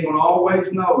hurt. We ain't going to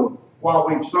always know while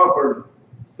we've suffered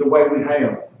the way we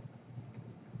have.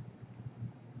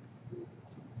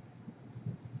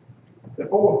 The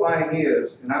fourth thing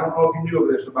is, and I don't know if you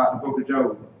knew this about the book of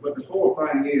Job, but the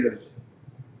fourth thing is,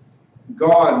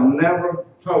 God never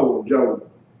told Job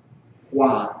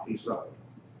why he suffered.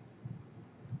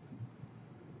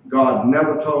 God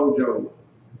never told Job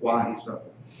why he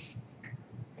suffered.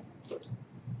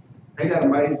 Ain't that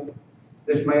amazing?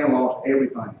 This man lost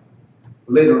everything.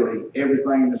 Literally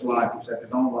everything in his life except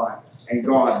his own life. And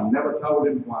God never told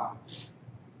him why.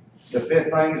 The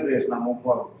fifth thing is this, and I'm going to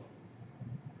close.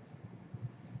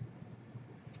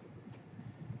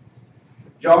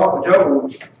 Job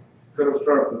could have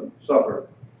suffered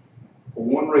for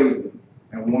one reason,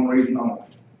 and one reason only.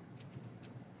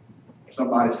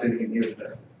 Somebody sitting in here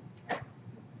today.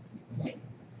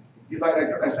 You think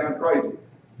that sounds crazy?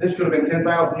 This could have been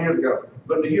 10,000 years ago.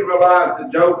 But do you realize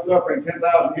that Job's suffering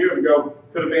 10,000 years ago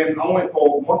could have been only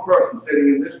for one person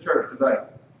sitting in this church today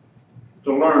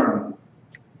to learn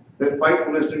that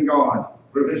faithfulness in God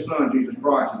through His Son, Jesus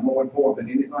Christ, is more important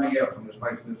than anything else on this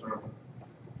face of this earth.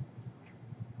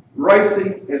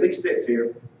 Racy, as he sits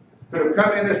here, could have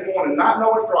come in this morning not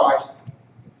knowing Christ,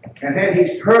 and had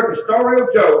he heard the story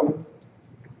of Job,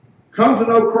 come to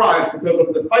know Christ because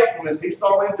of the faithfulness he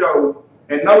saw in Job,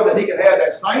 and know that he could have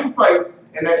that same faith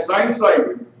in that same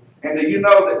Savior. And do you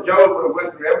know that Job would have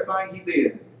went through everything he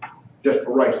did just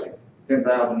for Racy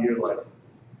 10,000 years later?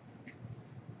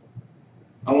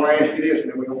 I want to ask you this,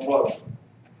 and then we're going to close.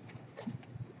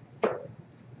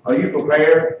 Are you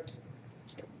prepared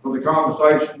for the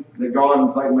conversation that God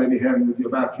and Satan may be having with you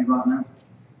about you right now?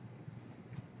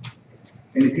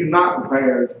 And if you're not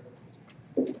prepared,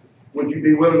 would you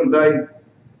be willing today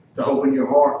to open your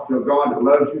heart to a God that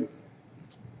loves you,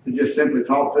 to just simply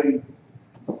talk to you?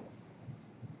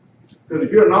 Because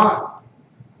if you're not,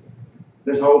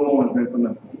 this whole morning's been for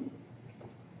nothing.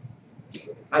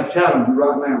 I challenge you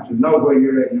right now to know where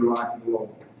you're at in your life with the Lord.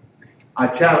 I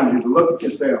challenge you to look at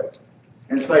yourself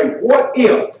and say, what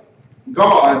if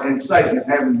God and Satan is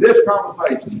having this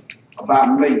conversation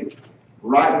about me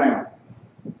right now?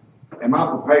 Am I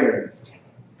prepared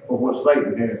for what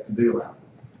Satan has to deal with?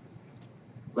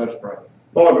 Let's pray.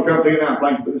 Lord, we come to you now.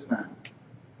 Thank you for this time.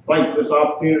 Thank you for this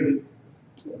opportunity.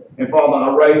 And Father,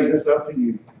 I raise this up to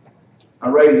you. I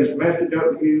raise this message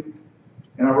up to you.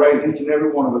 And I raise each and every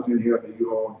one of us in here up to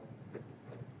you, Lord.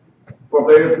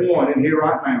 For if there's one in here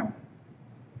right now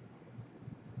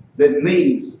that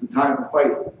needs the type of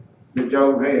faith that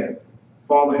Job had,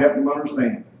 Father, help them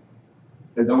understand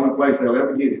that the only place they'll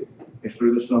ever get it is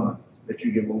through the Son that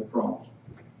you give on the cross.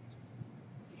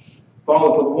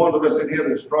 Father, for the ones of us in here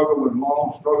that struggle with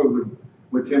loss, struggle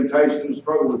with temptations,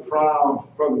 struggle with trials,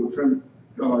 struggle with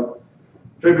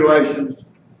tribulations,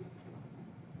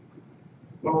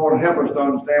 Lord, help us to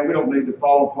understand we don't need to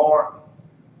fall apart.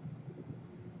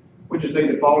 We just need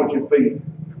to fall at your feet.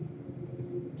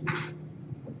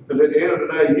 Because at the end of the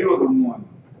day, you are the one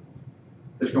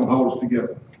that's going to hold us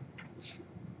together.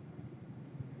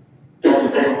 Father,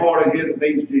 for the heart in here that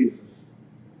needs Jesus,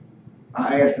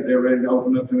 I ask that they're ready to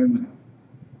open up to him now.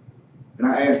 And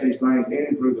I ask these things in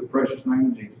and through the precious name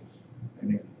of Jesus.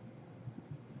 Amen.